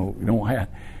don't have.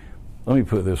 Let me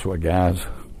put it this way, guys.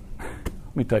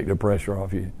 Let me take the pressure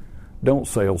off you. Don't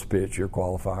sales pitch your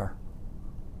qualifier.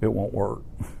 It won't work.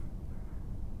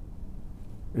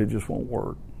 It just won't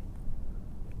work.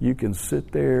 You can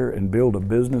sit there and build a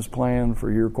business plan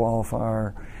for your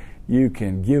qualifier. You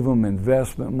can give them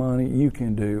investment money. You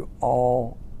can do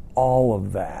all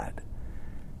of that.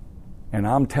 And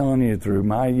I'm telling you, through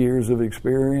my years of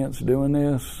experience doing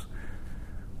this,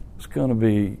 it's going to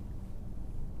be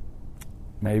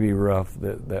maybe rough.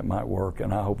 That might work,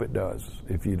 and I hope it does.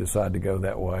 If you decide to go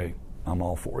that way, I'm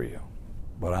all for you.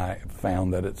 But I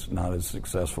found that it's not as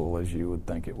successful as you would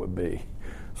think it would be.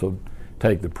 So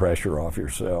take the pressure off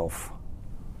yourself,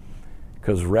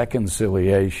 because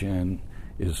reconciliation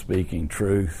is speaking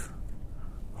truth,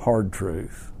 hard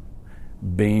truth,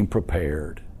 being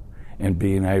prepared, and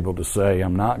being able to say,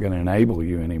 I'm not going to enable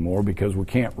you anymore, because we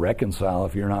can't reconcile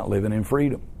if you're not living in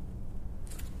freedom.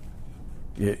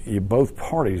 Both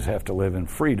parties have to live in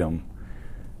freedom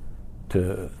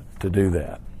to do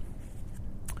that.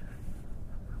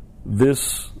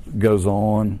 This goes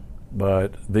on,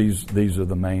 but these are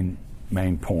the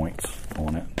main points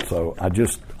on it. So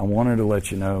I wanted to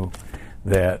let you know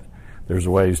that there's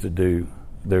ways to do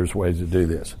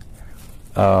this.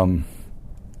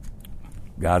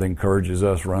 God encourages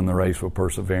us, run the race with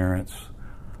perseverance.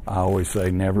 I always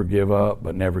say never give up,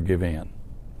 but never give in.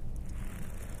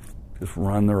 Just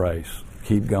run the race.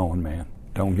 Keep going, man.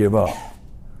 Don't give up.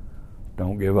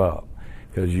 Don't give up.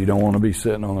 Because you don't want to be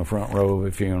sitting on the front row of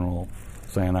a funeral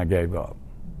saying, I gave up.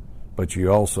 But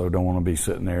you also don't want to be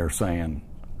sitting there saying,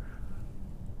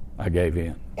 I gave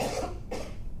in.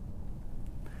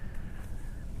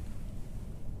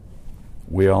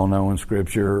 We all know in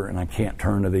Scripture, and I can't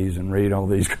turn to these and read all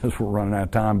these because we're running out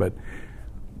of time, but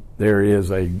there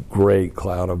is a great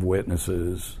cloud of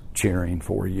witnesses cheering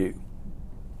for you.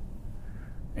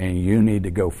 And you need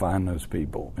to go find those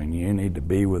people, and you need to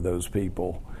be with those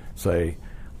people. Say,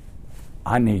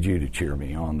 I need you to cheer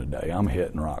me on today. I'm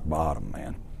hitting rock bottom,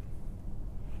 man.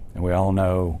 And we all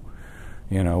know,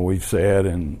 we've said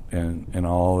and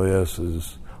all this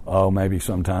is, maybe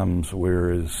sometimes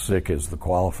we're as sick as the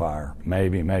qualifier.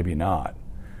 Maybe not.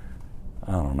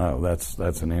 I don't know. That's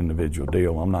an individual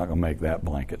deal. I'm not going to make that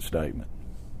blanket statement.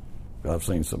 I've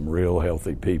seen some real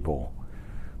healthy people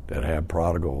that have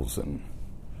prodigals, and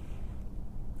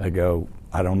they go,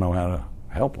 I don't know how to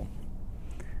help them.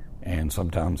 And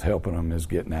sometimes helping them is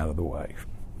getting out of the way.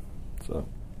 So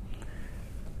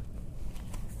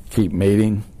keep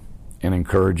meeting and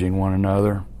encouraging one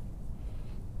another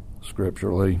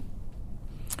scripturally.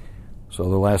 So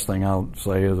the last thing I'll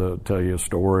say is I'll tell you a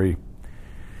story.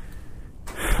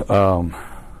 And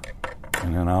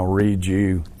then I'll read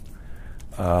you,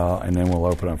 and then we'll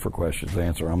open up for questions and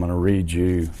answer. I'm going to read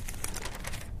you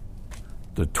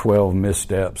the 12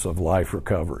 missteps of life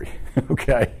recovery.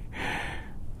 Okay?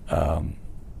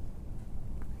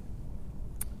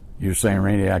 You're saying,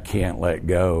 Randy, I can't let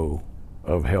go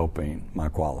of helping my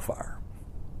qualifier.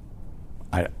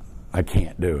 I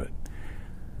can't do it.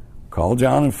 Call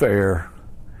John and Fair,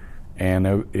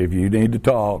 and if you need to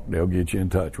talk, they'll get you in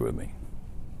touch with me.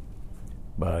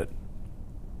 But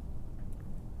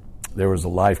there was a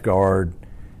lifeguard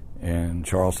in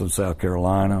Charleston, South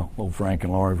Carolina. Old Frank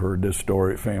and Laura have heard this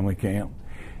story at family camp.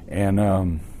 And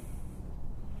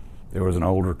there was an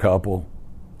older couple,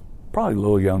 probably a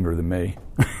little younger than me.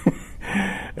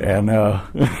 And matter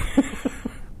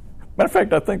of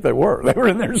fact, I think they were. They were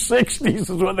in their 60s, is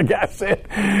what the guy said.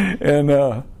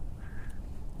 And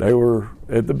they were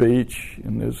at the beach,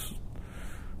 and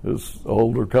this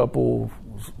older couple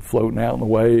was floating out in the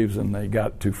waves, and they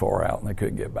got too far out, and they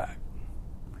couldn't get back.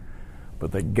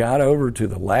 But they got over to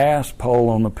the last pole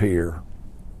on the pier,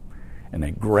 and they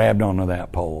grabbed onto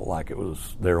that pole like it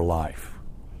was their life.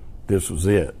 This was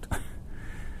it.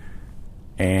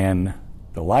 And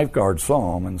the lifeguard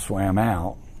saw them and swam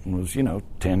out and was,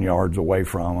 10 yards away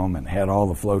from them and had all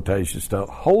the flotation stuff,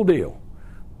 whole deal,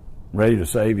 ready to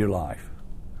save your life.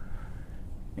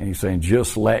 And he's saying,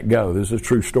 just let go. This is a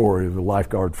true story of a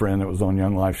lifeguard friend that was on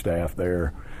Young Life staff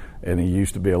there, and he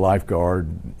used to be a lifeguard,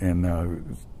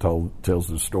 and tells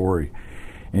the story.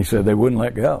 And he said they wouldn't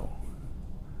let go.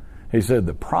 He said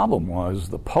the problem was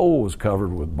the pole was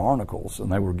covered with barnacles,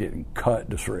 and they were getting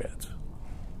cut to shreds.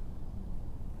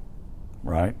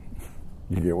 Right?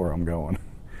 You get where I'm going.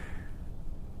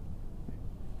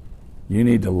 You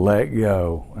need to let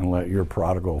go and let your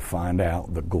prodigal find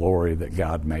out the glory that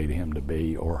God made him to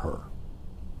be or her.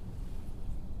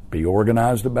 Be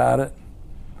organized about it.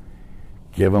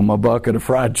 Give them a bucket of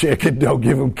fried chicken. Don't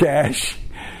give them cash.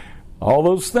 All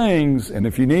those things. And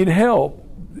if you need help,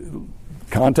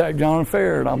 contact John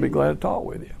Fair, and I'll be glad to talk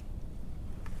with you.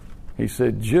 He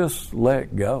said, just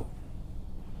let go.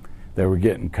 They were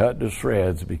getting cut to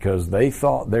shreds because they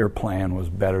thought their plan was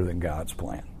better than God's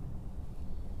plan.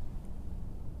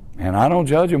 And I don't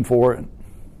judge them for it,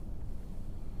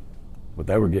 but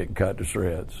they were getting cut to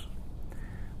shreds.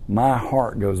 My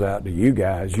heart goes out to you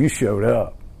guys. You showed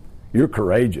up. You're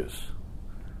courageous.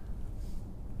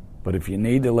 But if you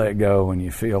need to let go and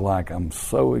you feel like I'm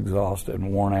so exhausted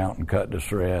and worn out and cut to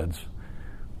shreds,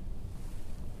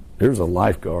 there's a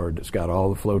lifeguard that's got all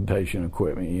the flotation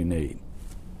equipment you need.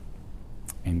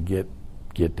 And get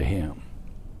to him.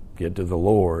 Get to the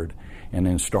Lord, and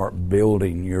then start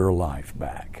building your life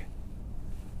back.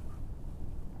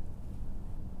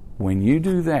 When you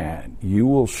do that, you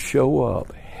will show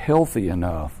up healthy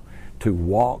enough to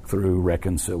walk through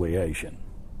reconciliation.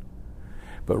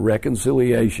 But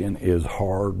reconciliation is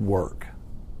hard work.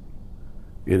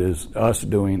 It is us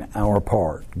doing our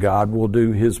part. God will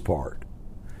do his part.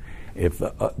 If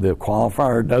the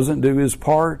qualifier doesn't do his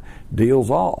part, deal's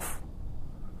off.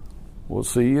 We'll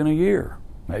see you in a year.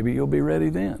 Maybe you'll be ready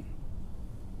then.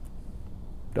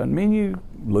 Doesn't mean you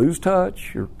lose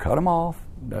touch or cut them off.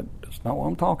 That's not what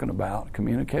I'm talking about,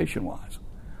 communication-wise.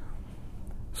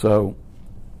 So,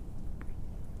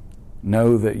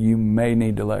 know that you may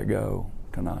need to let go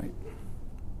tonight.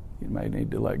 You may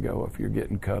need to let go if you're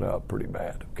getting cut up pretty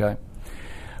bad, okay?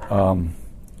 I'm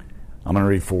going to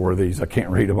read 4 of these. I can't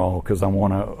read them all because I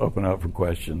want to open up for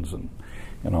questions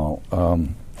and all.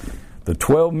 The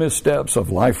 12 missteps of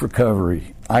life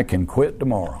recovery. I can quit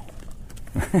tomorrow.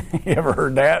 You ever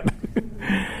heard that?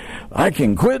 I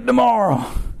can quit tomorrow.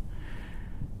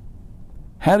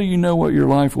 How do you know what your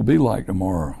life will be like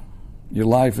tomorrow? Your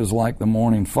life is like the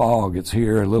morning fog. It's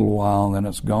here a little while and then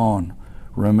it's gone.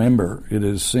 Remember, it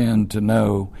is a sin to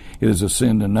know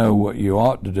what you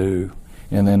ought to do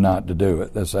and then not to do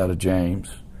it. That's out of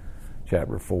James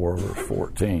chapter 4, verse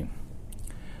 14.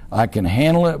 I can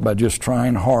handle it by just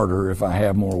trying harder if I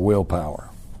have more willpower.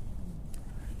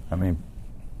 I mean,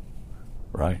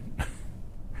 right?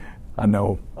 I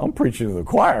know I'm preaching to the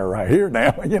choir right here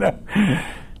now,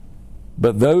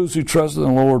 But those who trust in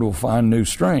the Lord will find new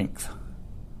strength.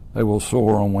 They will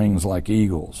soar on wings like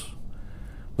eagles.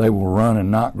 They will run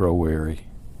and not grow weary.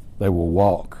 They will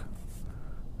walk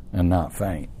and not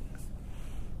faint.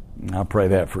 And I pray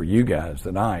that for you guys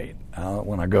tonight.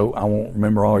 When I go, I won't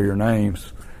remember all your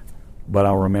names, but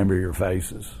I'll remember your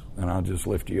faces. And I'll just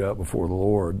lift you up before the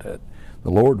Lord, that the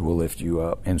Lord will lift you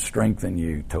up and strengthen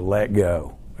you to let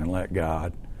go and let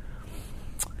God.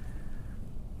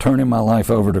 Turning my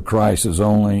life over to Christ is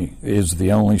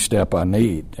the only step I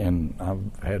need. And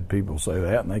I've had people say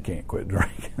that and they can't quit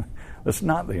drinking. That's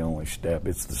not the only step.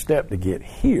 It's the step to get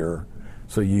here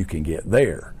so you can get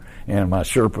there. And my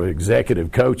Sherpa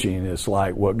executive coaching is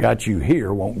like, what got you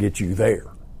here won't get you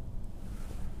there.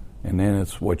 And then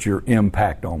it's what's your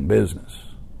impact on business.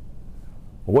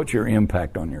 What's your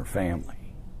impact on your family?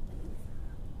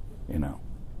 You know,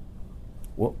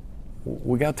 well,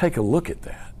 we got to take a look at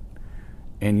that.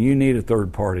 And you need a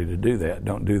third party to do that.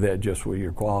 Don't do that just with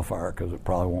your qualifier, because it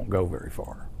probably won't go very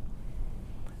far.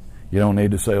 You don't need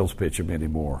to sales pitch them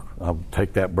anymore. I'll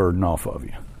take that burden off of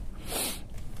you.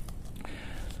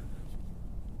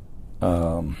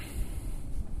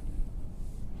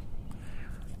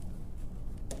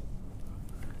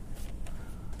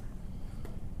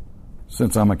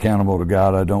 Since I'm accountable to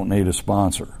God, I don't need a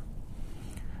sponsor.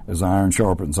 As iron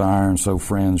sharpens iron, so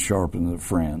friends sharpen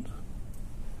friends.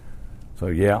 So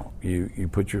yeah, you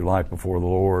put your life before the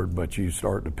Lord, but you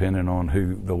start depending on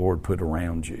who the Lord put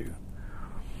around you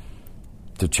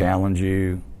to challenge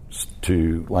you,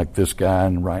 to, like this guy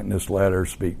in writing this letter,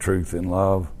 speak truth in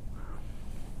love.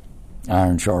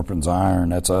 Iron sharpens iron.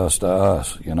 That's us to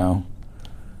us, you know.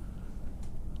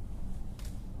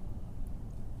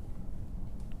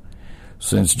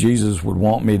 Since Jesus would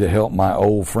want me to help my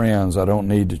old friends, I don't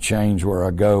need to change where I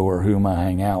go or whom I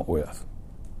hang out with.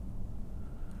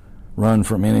 Run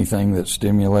from anything that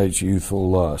stimulates youthful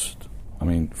lust.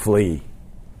 Flee,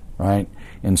 right?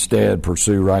 Instead,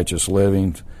 pursue righteous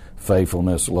living,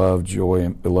 faithfulness, love,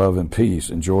 joy, love, and peace.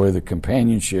 Enjoy the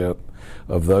companionship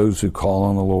of those who call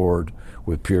on the Lord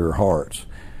with pure hearts.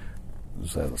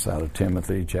 That's out of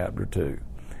Timothy chapter 2.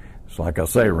 It's like I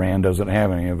say, Rand doesn't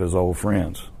have any of his old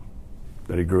friends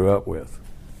that he grew up with.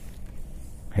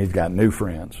 He's got new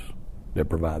friends that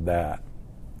provide that.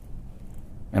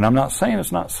 And I'm not saying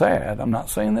it's not sad. I'm not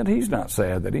saying that he's not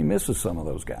sad, that he misses some of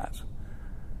those guys.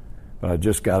 But I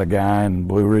just got a guy in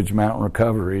Blue Ridge Mountain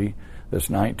Recovery that's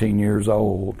 19 years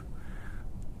old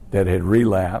that had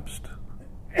relapsed,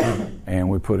 and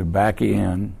we put him back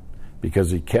in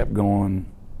because he kept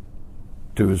going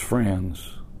to his friends,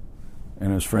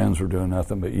 and his friends were doing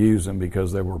nothing but use him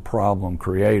because they were problem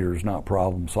creators, not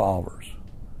problem solvers.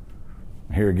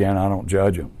 Here again, I don't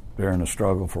judge them. They're in a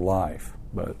struggle for life,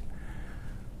 but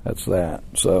that's that.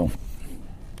 So,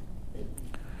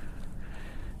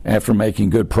 after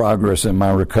making good progress in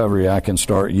my recovery, I can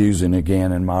start using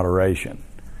again in moderation.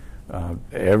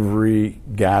 Every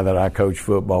guy that I coach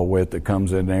football with that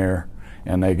comes in there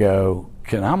and they go,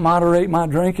 "Can I moderate my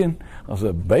drinking?" I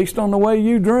said, "Based on the way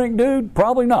you drink, dude,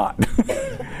 probably not."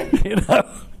 You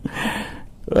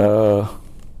know,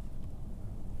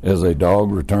 as a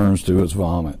dog returns to its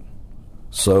vomit,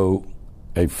 so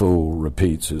a fool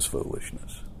repeats his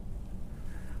foolishness.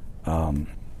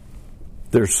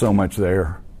 There's so much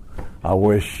there. I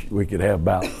wish we could have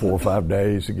about 4 or 5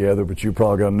 days together, but you're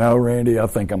probably going, "No, Randy, I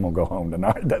think I'm going to go home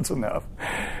tonight. That's enough."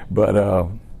 But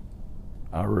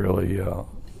I really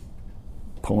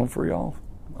pulling for y'all.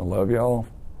 I love y'all.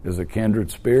 As a kindred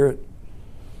spirit,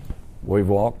 we've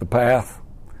walked the path.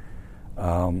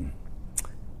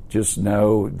 Just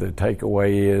know the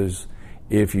takeaway is,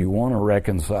 if you want to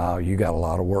reconcile, you got a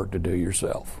lot of work to do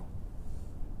yourself.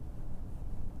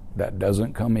 That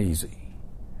doesn't come easy,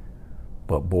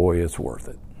 but boy, it's worth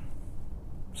it.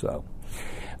 So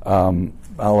I'll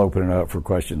open it up for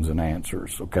questions and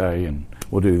answers, okay? And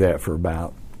we'll do that for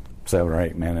about 7 or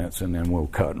 8 minutes, and then we'll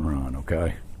cut and run,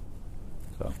 okay?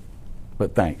 So,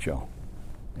 but thanks, y'all.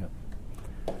 Yep.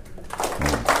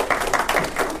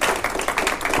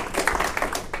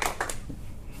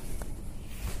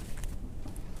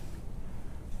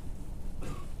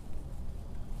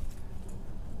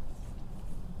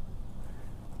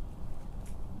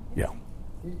 Yeah.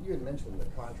 You had mentioned the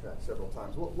contract several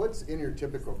times. What's in your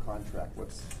typical contract?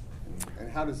 And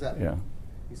how does that? Yeah.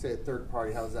 You say a third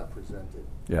party. How is that presented?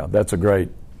 Yeah, that's a great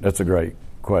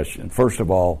question. First of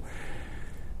all,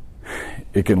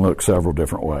 it can look several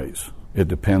different ways. It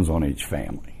depends on each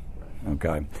family.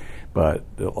 Okay, but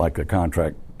like the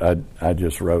contract I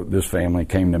just wrote, this family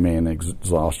came to me in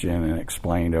exhaustion and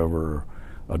explained over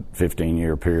a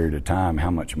 15-year period of time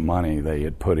how much money they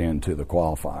had put into the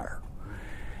qualifier.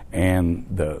 And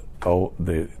the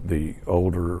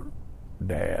older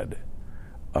dad,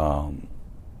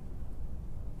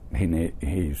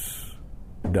 he's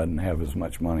doesn't have as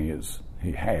much money as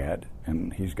he had,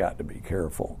 and he's got to be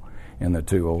careful. And the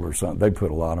two older sons, they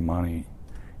put a lot of money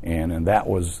in, and that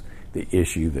was the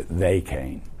issue that they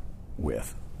came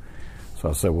with. So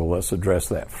I said, well, let's address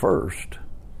that first.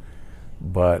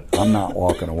 But I'm not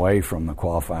walking away from the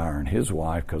qualifier and his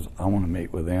wife, because I want to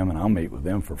meet with them, and I'll meet with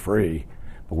them for free.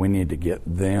 But we need to get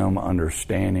them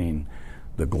understanding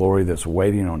the glory that's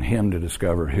waiting on him to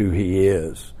discover who he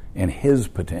is and his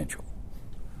potential.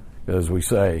 As we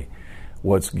say,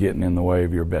 what's getting in the way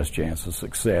of your best chance of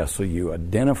success? So you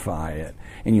identify it,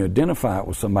 and you identify it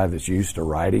with somebody that's used to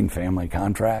writing family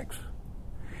contracts.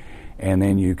 And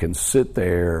then you can sit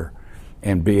there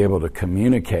and be able to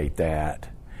communicate that,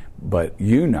 but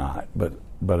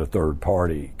a third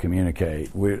party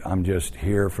communicate. I'm just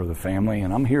here for the family,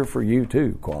 and I'm here for you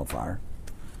too, qualifier.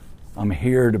 I'm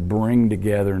here to bring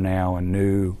together now a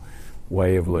new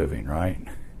way of living, right?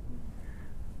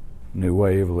 New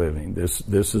way of living. This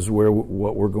is what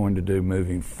we're going to do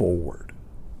moving forward.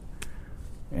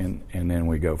 And then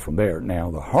we go from there. Now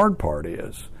the hard part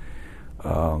is,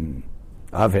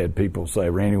 I've had people say,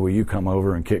 Randy, will you come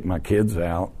over and kick my kids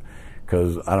out?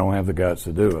 Because I don't have the guts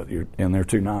to do it. And they're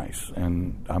too nice.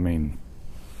 And I mean,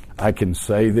 I can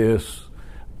say this,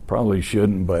 probably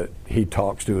shouldn't, but he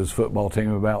talks to his football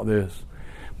team about this.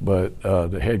 But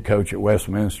the head coach at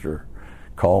Westminster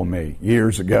called me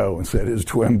years ago and said his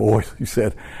twin boys, he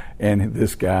said, and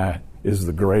this guy is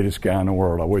the greatest guy in the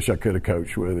world. I wish I could have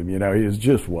coached with him. You know, he is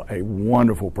just a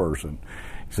wonderful person.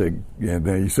 He said, and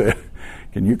then he said,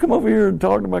 can you come over here and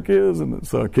talk to my kids? And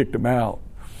so I kicked him out.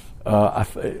 I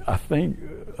think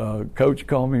Coach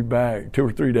called me back 2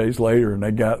 or 3 days later, and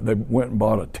they went and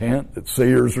bought a tent at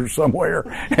Sears or somewhere,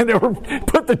 and they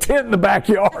put the tent in the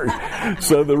backyard.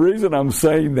 So the reason I'm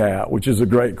saying that, which is a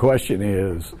great question,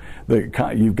 is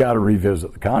that you've got to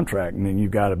revisit the contract, and then you've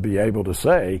got to be able to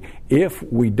say, if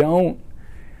we don't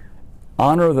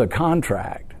honor the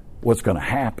contract, what's going to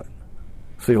happen?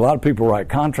 See, a lot of people write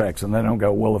contracts and they don't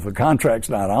go, well, if the contract's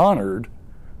not honored,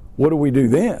 what do we do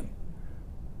then?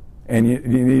 And you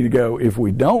need to go, if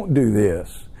we don't do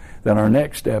this, then our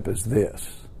next step is this,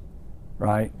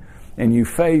 right? And you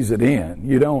phase it in.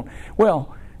 You don't,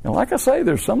 well, and like I say,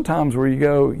 there's some times where you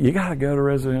go, you got to go to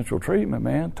residential treatment,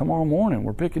 man. Tomorrow morning,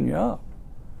 we're picking you up.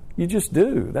 You just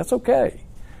do. That's okay.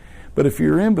 But if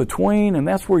you're in between, and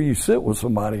that's where you sit with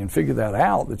somebody and figure that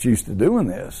out that's used to doing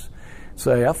this,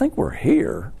 say, I think we're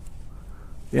here,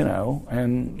 you know,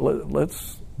 and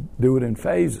let's do it in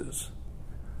phases.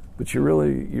 But you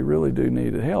really do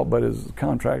need help. But as the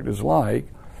contract is like,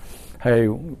 hey,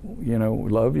 you know,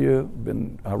 we love you.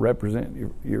 I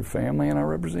represent your family, and I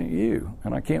represent you,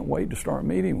 and I can't wait to start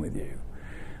meeting with you.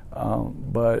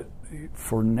 But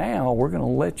for now, we're going to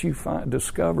let you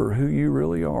discover who you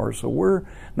really are. So we're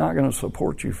not going to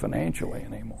support you financially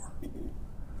anymore.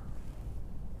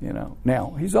 You know,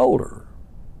 now he's older,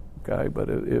 okay, but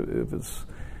if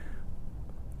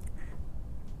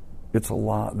it's a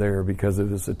lot there, because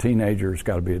if it's a teenager, it's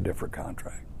got to be a different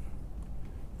contract.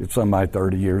 If it's somebody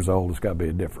 30 years old, it's got to be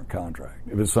a different contract.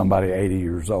 If it's somebody 80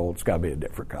 years old, it's got to be a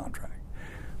different contract.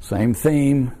 Same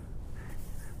theme,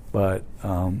 but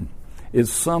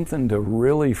it's something to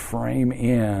really frame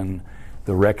in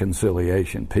the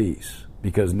reconciliation piece,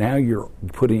 because now you're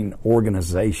putting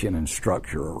organization and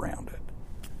structure around it.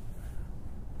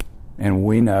 And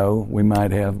we know we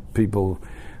might have people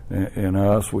in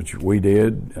us, which we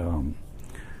did.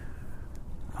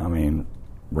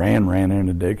 Ran in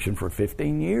addiction for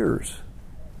 15 years.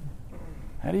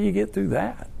 How do you get through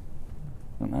that?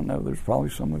 And I know there's probably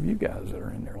some of you guys that are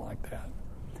in there like that.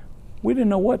 We didn't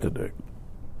know what to do.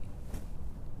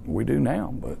 We do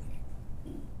now, but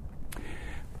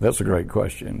that's a great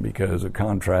question, because a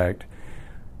contract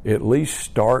at least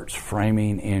starts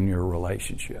framing in your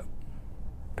relationship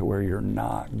to where you're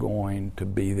not going to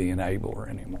be the enabler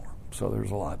anymore. So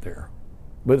there's a lot there.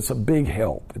 But it's a big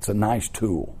help. It's a nice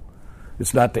tool.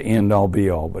 It's not the end all be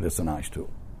all, but it's a nice tool.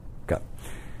 Okay.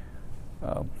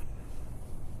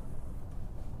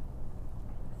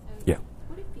 Yeah.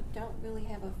 What if you don't really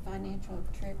have a financial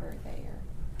trigger there?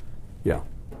 Yeah.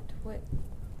 What?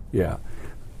 Yeah.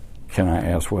 Can I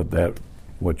ask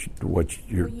what's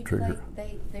your trigger?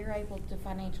 They're able to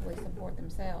financially support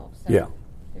themselves. So yeah.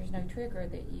 There's no trigger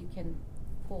that you can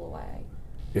pull away.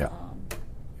 Yeah.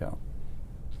 Yeah.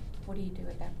 What do you do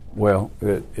at that point? Well,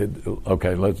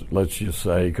 okay. Let's just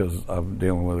say, because I'm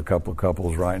dealing with a couple of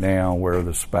couples right now where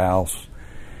the spouse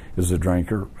is a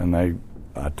drinker, and I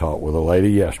talked with a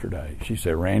lady yesterday. She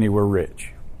said, "Randy, we're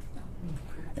rich,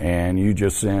 and you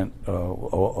just sent a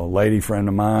lady friend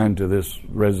of mine to this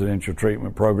residential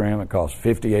treatment program that cost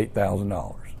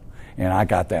 $58,000, and I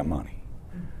got that money,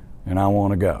 and I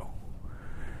want to go.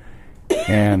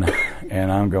 And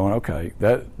I'm going, okay,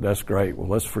 that's great. Well,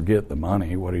 let's forget the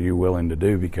money. What are you willing to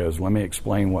do? Because let me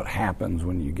explain what happens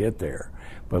when you get there.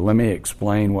 But let me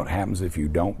explain what happens if you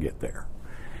don't get there.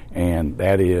 And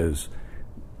that is,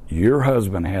 your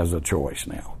husband has a choice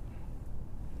now.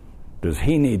 Does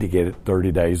he need to get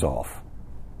 30 days off?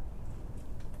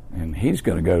 And he's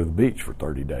going to go to the beach for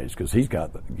 30 days because he's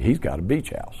got a beach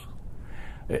house.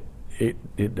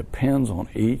 It depends on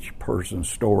each person's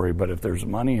story, but if there's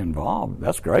money involved,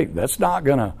 that's great. That's not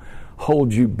going to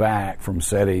hold you back from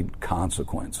setting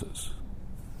consequences,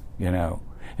 and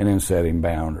then setting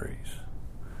boundaries.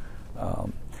 I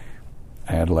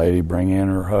had a lady bring in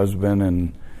her husband,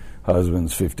 and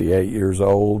husband's 58 years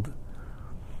old,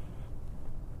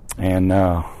 and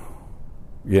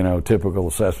typical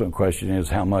assessment question is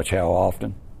how much, how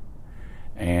often,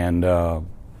 and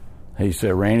he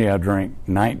said, Randy, I drink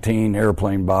 19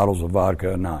 airplane bottles of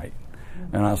vodka a night.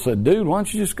 And I said, dude, why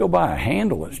don't you just go buy a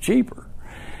handle? It's cheaper.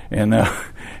 And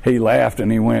he laughed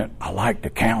and he went, I like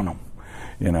to count them,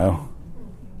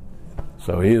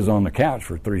 So he was on the couch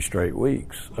for 3 straight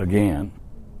weeks again.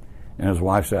 And his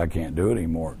wife said, I can't do it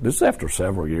anymore. This is after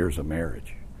several years of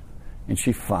marriage. And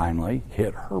she finally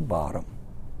hit her bottom.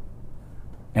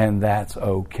 And that's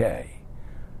okay.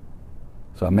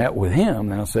 So I met with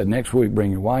him, and I said, next week,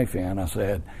 bring your wife in. I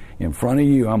said, in front of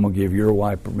you, I'm going to give your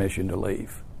wife permission to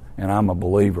leave. And I'm a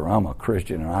believer. I'm a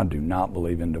Christian, and I do not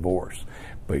believe in divorce.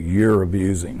 But you're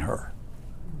abusing her.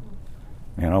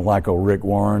 Like old Rick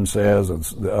Warren says, and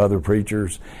the other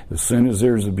preachers, as soon as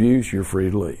there's abuse, you're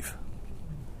free to leave.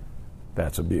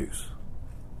 That's abuse.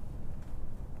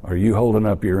 Are you holding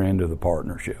up your end of the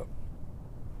partnership?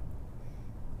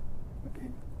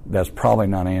 That's probably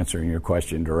not answering your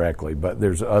question directly, but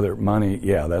there's other money.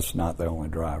 Yeah, that's not the only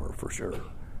driver for sure.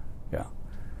 Yeah.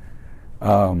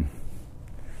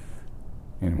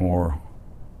 Anymore.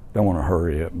 Don't want to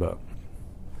hurry it, but.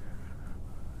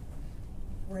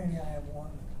 Randy, I have one.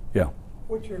 Yeah.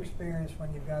 What's your experience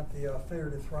when you've got the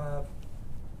Failure to Thrive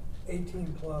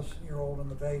 18-plus-year-old in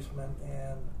the basement,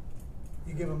 and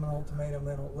you give them an ultimatum,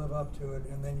 they don't live up to it,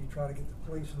 and then you try to get the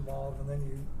police involved, and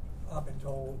then I've been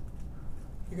told,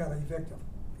 you got to evict them.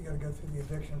 You got to go through the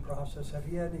eviction process. Have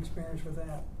you had any experience with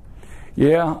that?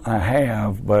 Yeah, I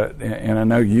have, and I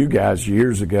know you guys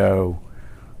years ago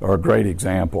are a great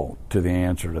example to the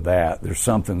answer to that. There's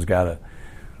something's got to,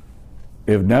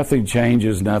 if nothing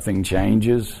changes, nothing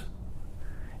changes,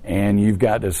 and you've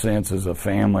got to sense as a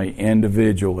family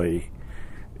individually,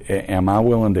 am I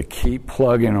willing to keep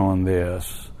plugging on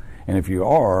this? And if you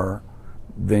are,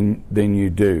 then you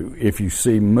do. If you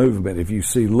see movement, if you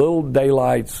see little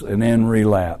daylights and then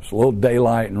relapse, little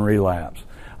daylight and relapse,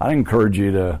 I encourage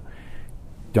you to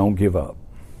don't give up.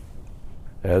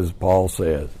 As Paul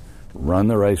says, run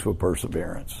the race with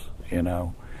perseverance.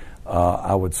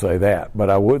 I would say that. But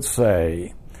I would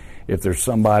say if there's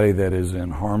somebody that is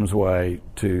in harm's way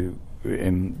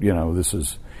this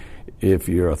is if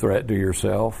you're a threat to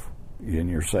yourself and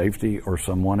your safety or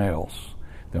someone else,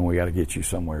 then we got to get you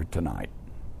somewhere tonight.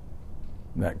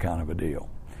 That kind of a deal.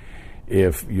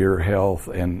 If your health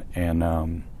I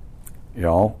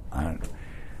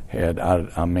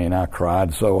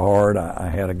cried so hard. I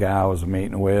had a guy I was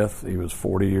meeting with. He was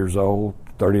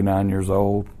 39 years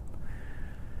old.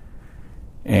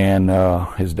 And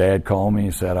his dad called me.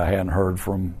 He said, I hadn't heard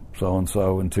from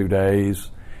so-and-so in 2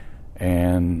 days.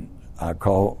 And I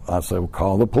said, well,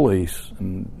 call the police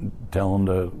and tell them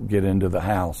to get into the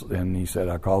house. And he said,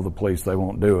 I called the police. They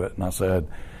won't do it. And I said,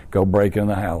 go break in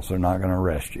the house. They're not going to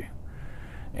arrest you.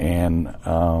 And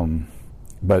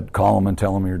but call them and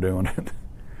tell them you're doing it.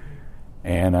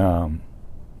 And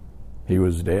he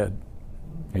was dead.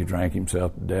 He drank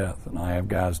himself to death. And I have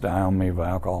guys die on me of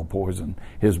alcohol poison.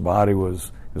 His body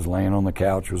was laying on the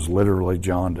couch, was literally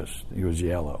jaundiced. He was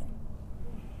yellow.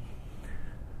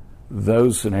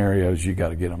 Those scenarios, you got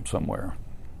to get them somewhere.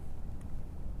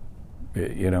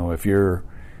 If you're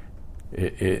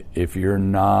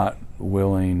not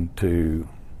willing to,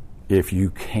 if you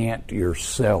can't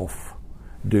yourself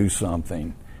do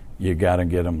something, you got to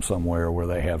get them somewhere where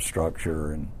they have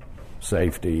structure and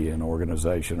safety and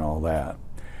organization, all that.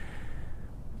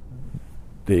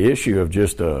 The issue of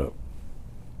just a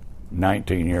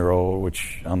 19-year-old,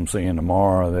 which I'm seeing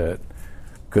tomorrow, that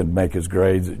couldn't make his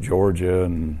grades at Georgia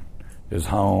and is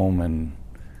home and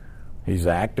he's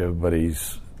active, but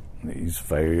he's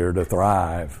failure to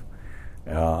thrive.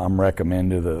 I'm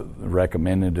recommending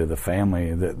to the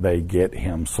family that they get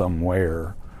him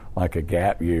somewhere like a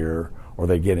gap year, or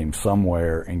they get him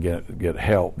somewhere and get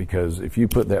help. Because if you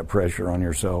put that pressure on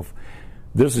yourself,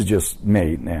 this is just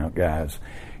me now, guys,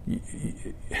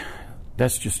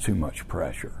 that's just too much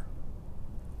pressure.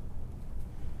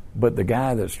 But the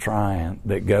guy that's trying,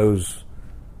 that goes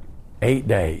 8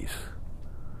 days,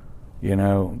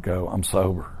 I'm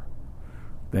sober,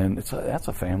 then that's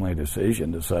a family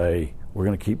decision to say, we're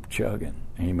going to keep chugging.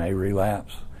 And he may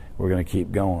relapse. We're going to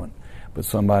keep going. But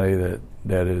somebody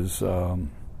that is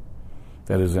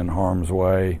in harm's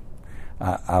way,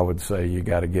 I would say you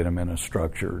got to get them in a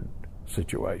structured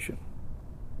situation.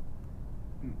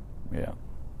 Yeah.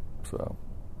 So.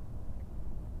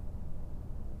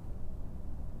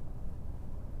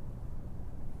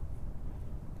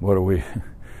 What are we?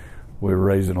 We're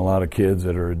raising a lot of kids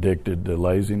that are addicted to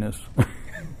laziness.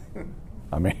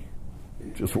 I mean,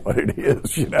 just what it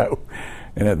is,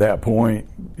 And at that point,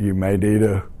 you may need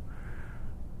a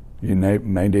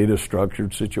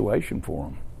structured situation for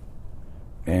them.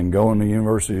 And going to the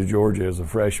University of Georgia as a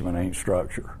freshman ain't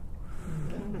structure.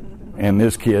 And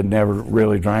this kid never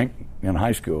really drank in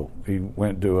high school. He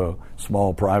went to a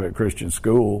small private Christian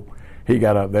school. He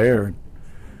got up there,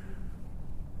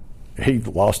 he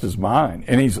lost his mind.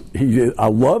 And I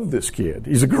love this kid.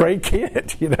 He's a great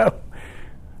kid,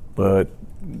 But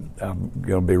I'm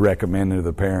going to be recommending to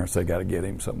the parents they got to get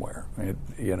him somewhere.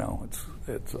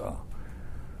 It's a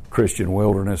Christian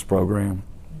wilderness program.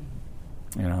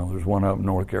 There's one up in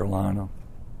North Carolina.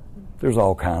 There's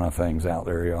all kind of things out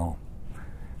there, y'all.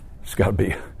 It's got to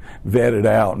be vetted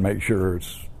out and make sure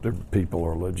the people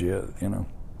are legit.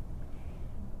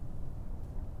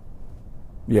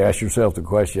 You ask yourself the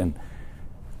question,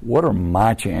 what are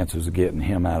my chances of getting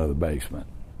him out of the basement?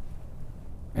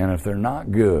 And if they're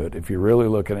not good, if you're really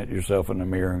looking at yourself in the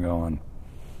mirror and going,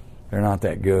 they're not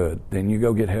that good, then you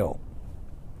go get help.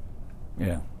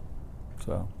 Yeah.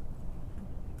 So.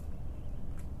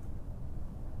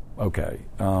 Okay.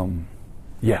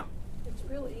 Yeah. It's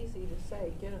real easy to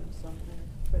say, get them somewhere.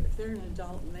 But if they're an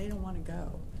adult and they don't want to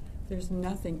go, there's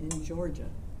nothing in Georgia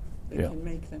that can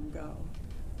make them go.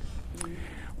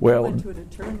 Well, I went to an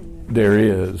attorney and there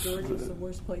is. Georgia's the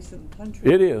worst place in the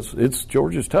country. It is.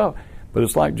 Georgia's tough. But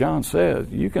it's like John said,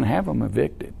 you can have them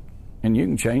evicted, and you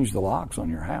can change the locks on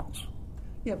your house.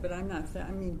 Yeah, but I'm not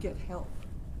saying, get help.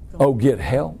 Get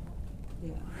help?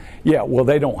 Yeah. Yeah, well,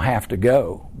 they don't have to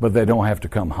go, but they don't have to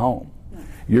come home. No.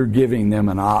 You're giving them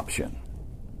an option.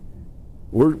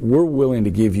 We're willing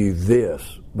to give you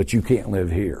this, but you can't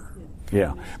live here.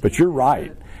 Yeah. But you're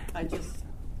right.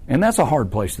 And that's a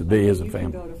hard place to be as a family.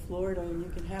 You can go to Florida and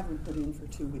you can have them put in for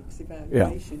 2 weeks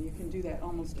evaluation. Yeah. You can do that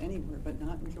almost anywhere, but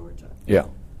not in Georgia. Yeah.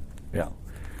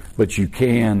 But you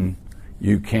can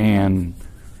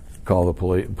call the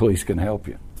police. Police can help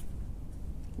you.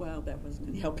 Well, that wasn't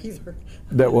any help either.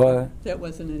 That what? That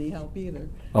wasn't any help either.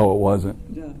 Oh, it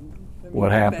wasn't? No.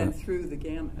 What happened? We've been through the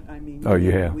gamut. Oh,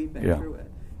 you have? We've been through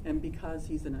it. And because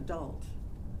he's an adult,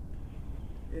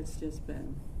 it's just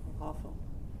been awful.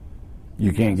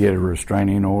 You can't get a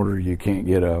restraining order. You can't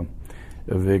get a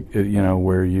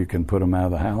where you can put them out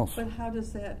of the house. But how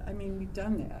does that? We've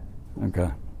done that. Okay.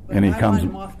 But and he want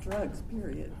him off drugs.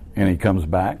 Period. And he comes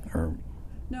back, or?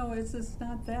 No, it's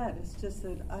not that. It's just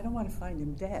that I don't want to find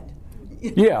him dead.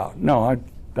 Yeah. No,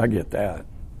 I get that.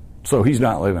 So he's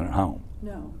not living at home.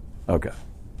 No. Okay.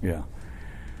 Yeah.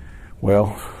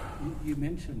 Well. You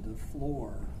mentioned the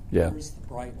floor. Yeah. There's the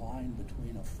bright line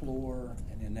between a floor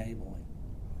and enabling.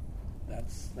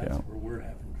 That's where we're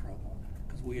having trouble,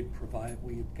 because we had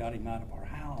got him out of our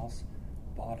house,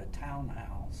 bought a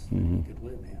townhouse that he could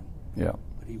live in. Yeah.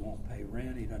 But he won't pay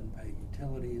rent. He doesn't pay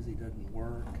utilities. He doesn't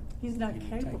work. He's not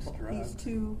capable. He's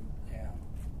too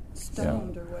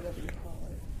stoned or whatever you call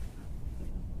it.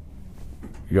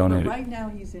 But right now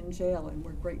he's in jail, and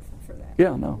we're grateful for that.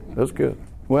 Yeah, no, that's good.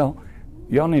 Well,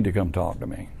 y'all need to come talk to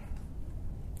me.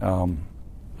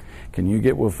 Can you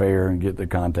get with Fair and get the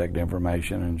contact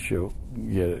information, and she'll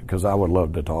get it? Because I would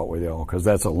love to talk with y'all, because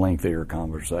that's a lengthier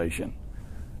conversation.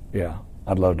 Yeah,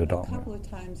 I'd love to talk with you. A couple of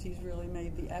times he's really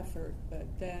made the effort, but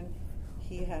then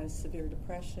he has severe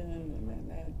depression, and then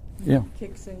that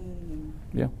kicks in, and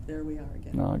there we are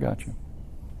again. No, I got you.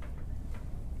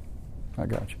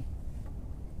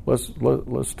 Let's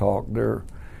talk.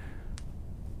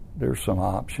 There's some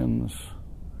options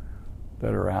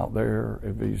that are out there.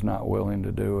 If he's not willing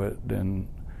to do it, then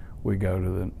we go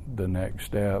to the next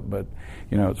step. But,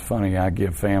 it's funny, I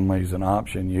give families an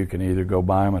option. You can either go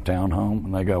buy them a townhome,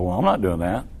 and they go, well, I'm not doing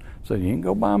that. So you can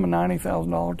go buy them a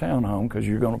 $90,000 townhome, because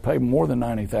you're going to pay more than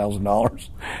 $90,000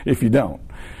 if you don't.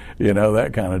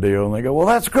 That kind of deal. And they go, well,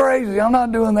 that's crazy. I'm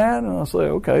not doing that. And I say,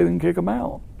 okay, then kick them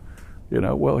out.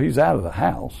 Well, he's out of the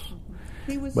house.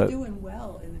 He was doing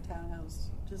well in the townhouse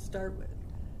to start with.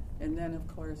 And then, of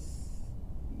course,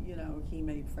 he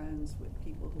made friends with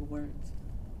people who weren't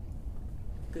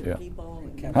good people.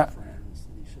 And kept friends.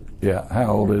 Yeah.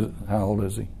 How old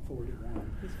is he?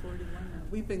 41. He's 41 now.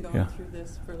 We've been going through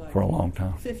this for a long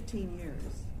time. 15 years.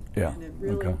 Yeah. And it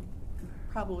really,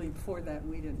 probably before that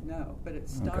we didn't know, but it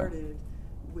started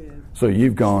with. So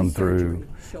you've gone surgery,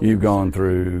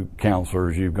 through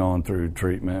counselors, you've gone through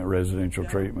treatment, residential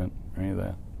treatment, any of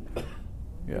that?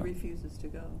 He refuses to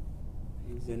go.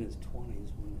 He was in his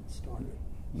 20s when it started.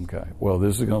 Okay. Well,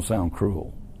 this is going to sound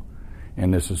cruel,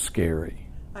 and this is scary.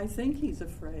 I think he's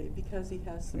afraid because he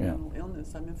has some mental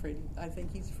illness. I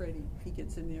think he's afraid if he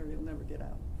gets in there, he'll never get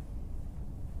out.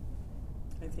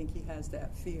 I think he has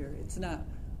that fear. It's not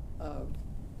a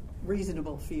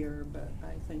reasonable fear, but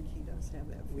I think he does have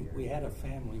that fear. We had a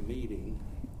family meeting.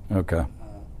 Okay.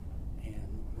 And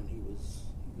when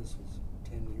this was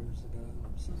 10 years ago or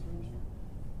something,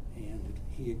 and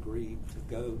he agreed to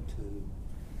go to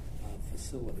a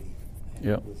facility. And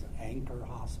it was Anchor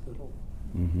Hospital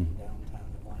in downtown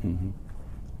Atlanta.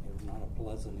 It was not a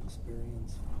pleasant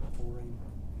experience for him,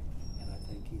 and I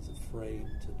think he's afraid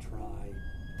to try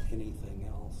anything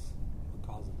else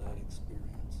because of that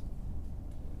experience.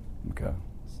 Okay.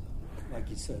 So, like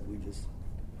you said, we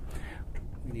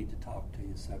need to talk to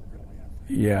you separately, I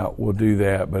think. Yeah, we'll do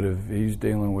that, but if he's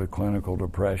dealing with clinical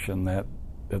depression, let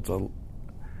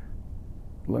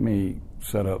me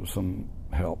set up some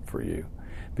help for you,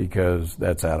 because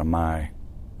that's out of my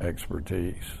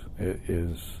expertise. It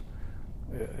is,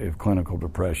 if clinical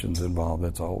depression's involved,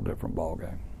 that's a whole different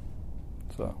ballgame.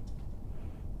 So,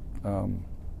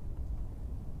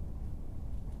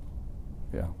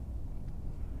 yeah.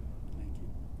 Thank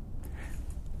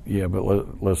you. Yeah, but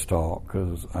let's talk,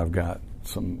 because I've got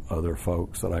some other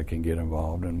folks that I can get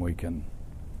involved, and we can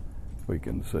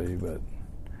see. But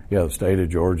yeah, the state of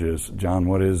Georgia is, John,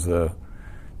 what is the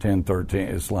 10-13?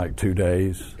 It's like 2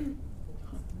 days.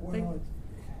 Well,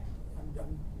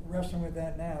 I'm wrestling with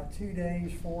that now. 2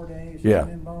 days, 4 days, Yeah.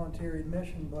 involuntary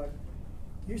admission. But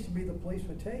used to be the police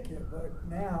would take you, but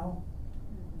now,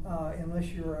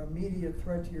 unless you're an immediate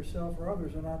threat to yourself or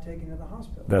others, they're not taking you to the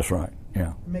hospital. That's right.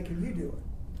 Yeah. Making you do it.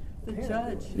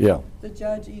 The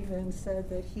judge even said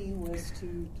that he was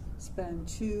to spend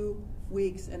 2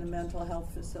 weeks in a mental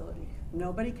health facility.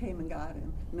 Nobody came and got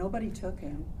him. Nobody took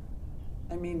him.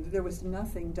 I mean, there was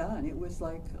nothing done. It was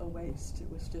like a waste.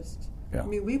 It was just, I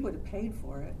mean, we would have paid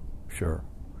for it. Sure.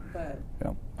 But,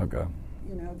 okay.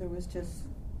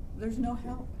 There's no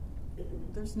help.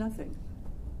 There's nothing.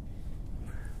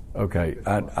 Okay.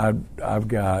 I've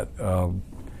got,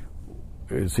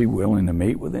 is he willing to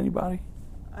meet with anybody?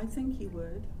 I think he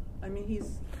would. I mean,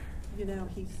 he's been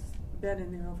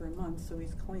in there over a month, so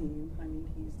he's clean. I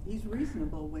mean, he's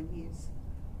reasonable when he's.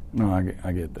 No, I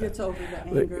get that. Gets over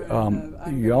the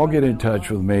anger. Y'all get in touch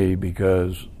with me,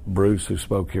 because Bruce, who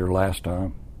spoke here last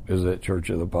time, is at Church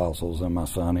of the Apostles, and my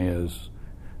son is,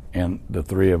 and the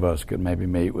three of us could maybe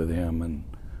meet with him and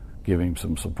give him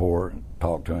some support, and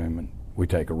talk to him, and we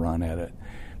take a run at it,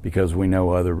 because we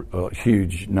know a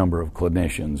huge number of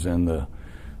clinicians in the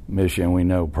mission. We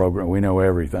know we know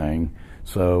everything,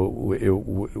 so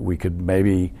we could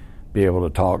maybe be able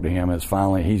to talk to him. As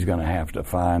finally he's going to have to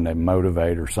find a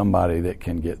motivator, somebody that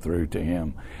can get through to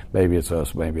him. Maybe it's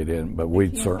us, maybe it isn't, but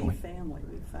we certainly. Family,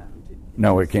 we found.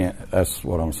 No, it can't. That's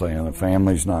what I'm saying. The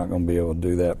family's not going to be able to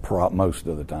do that most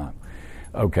of the time.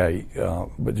 Okay,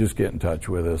 but just get in touch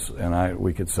with us, and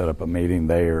we could set up a meeting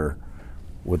there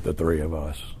with the three of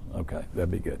us. Okay, that'd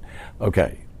be good.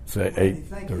 Okay, say 8:30.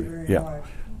 Thank you very much.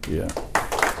 Yeah.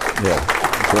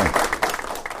 Okay.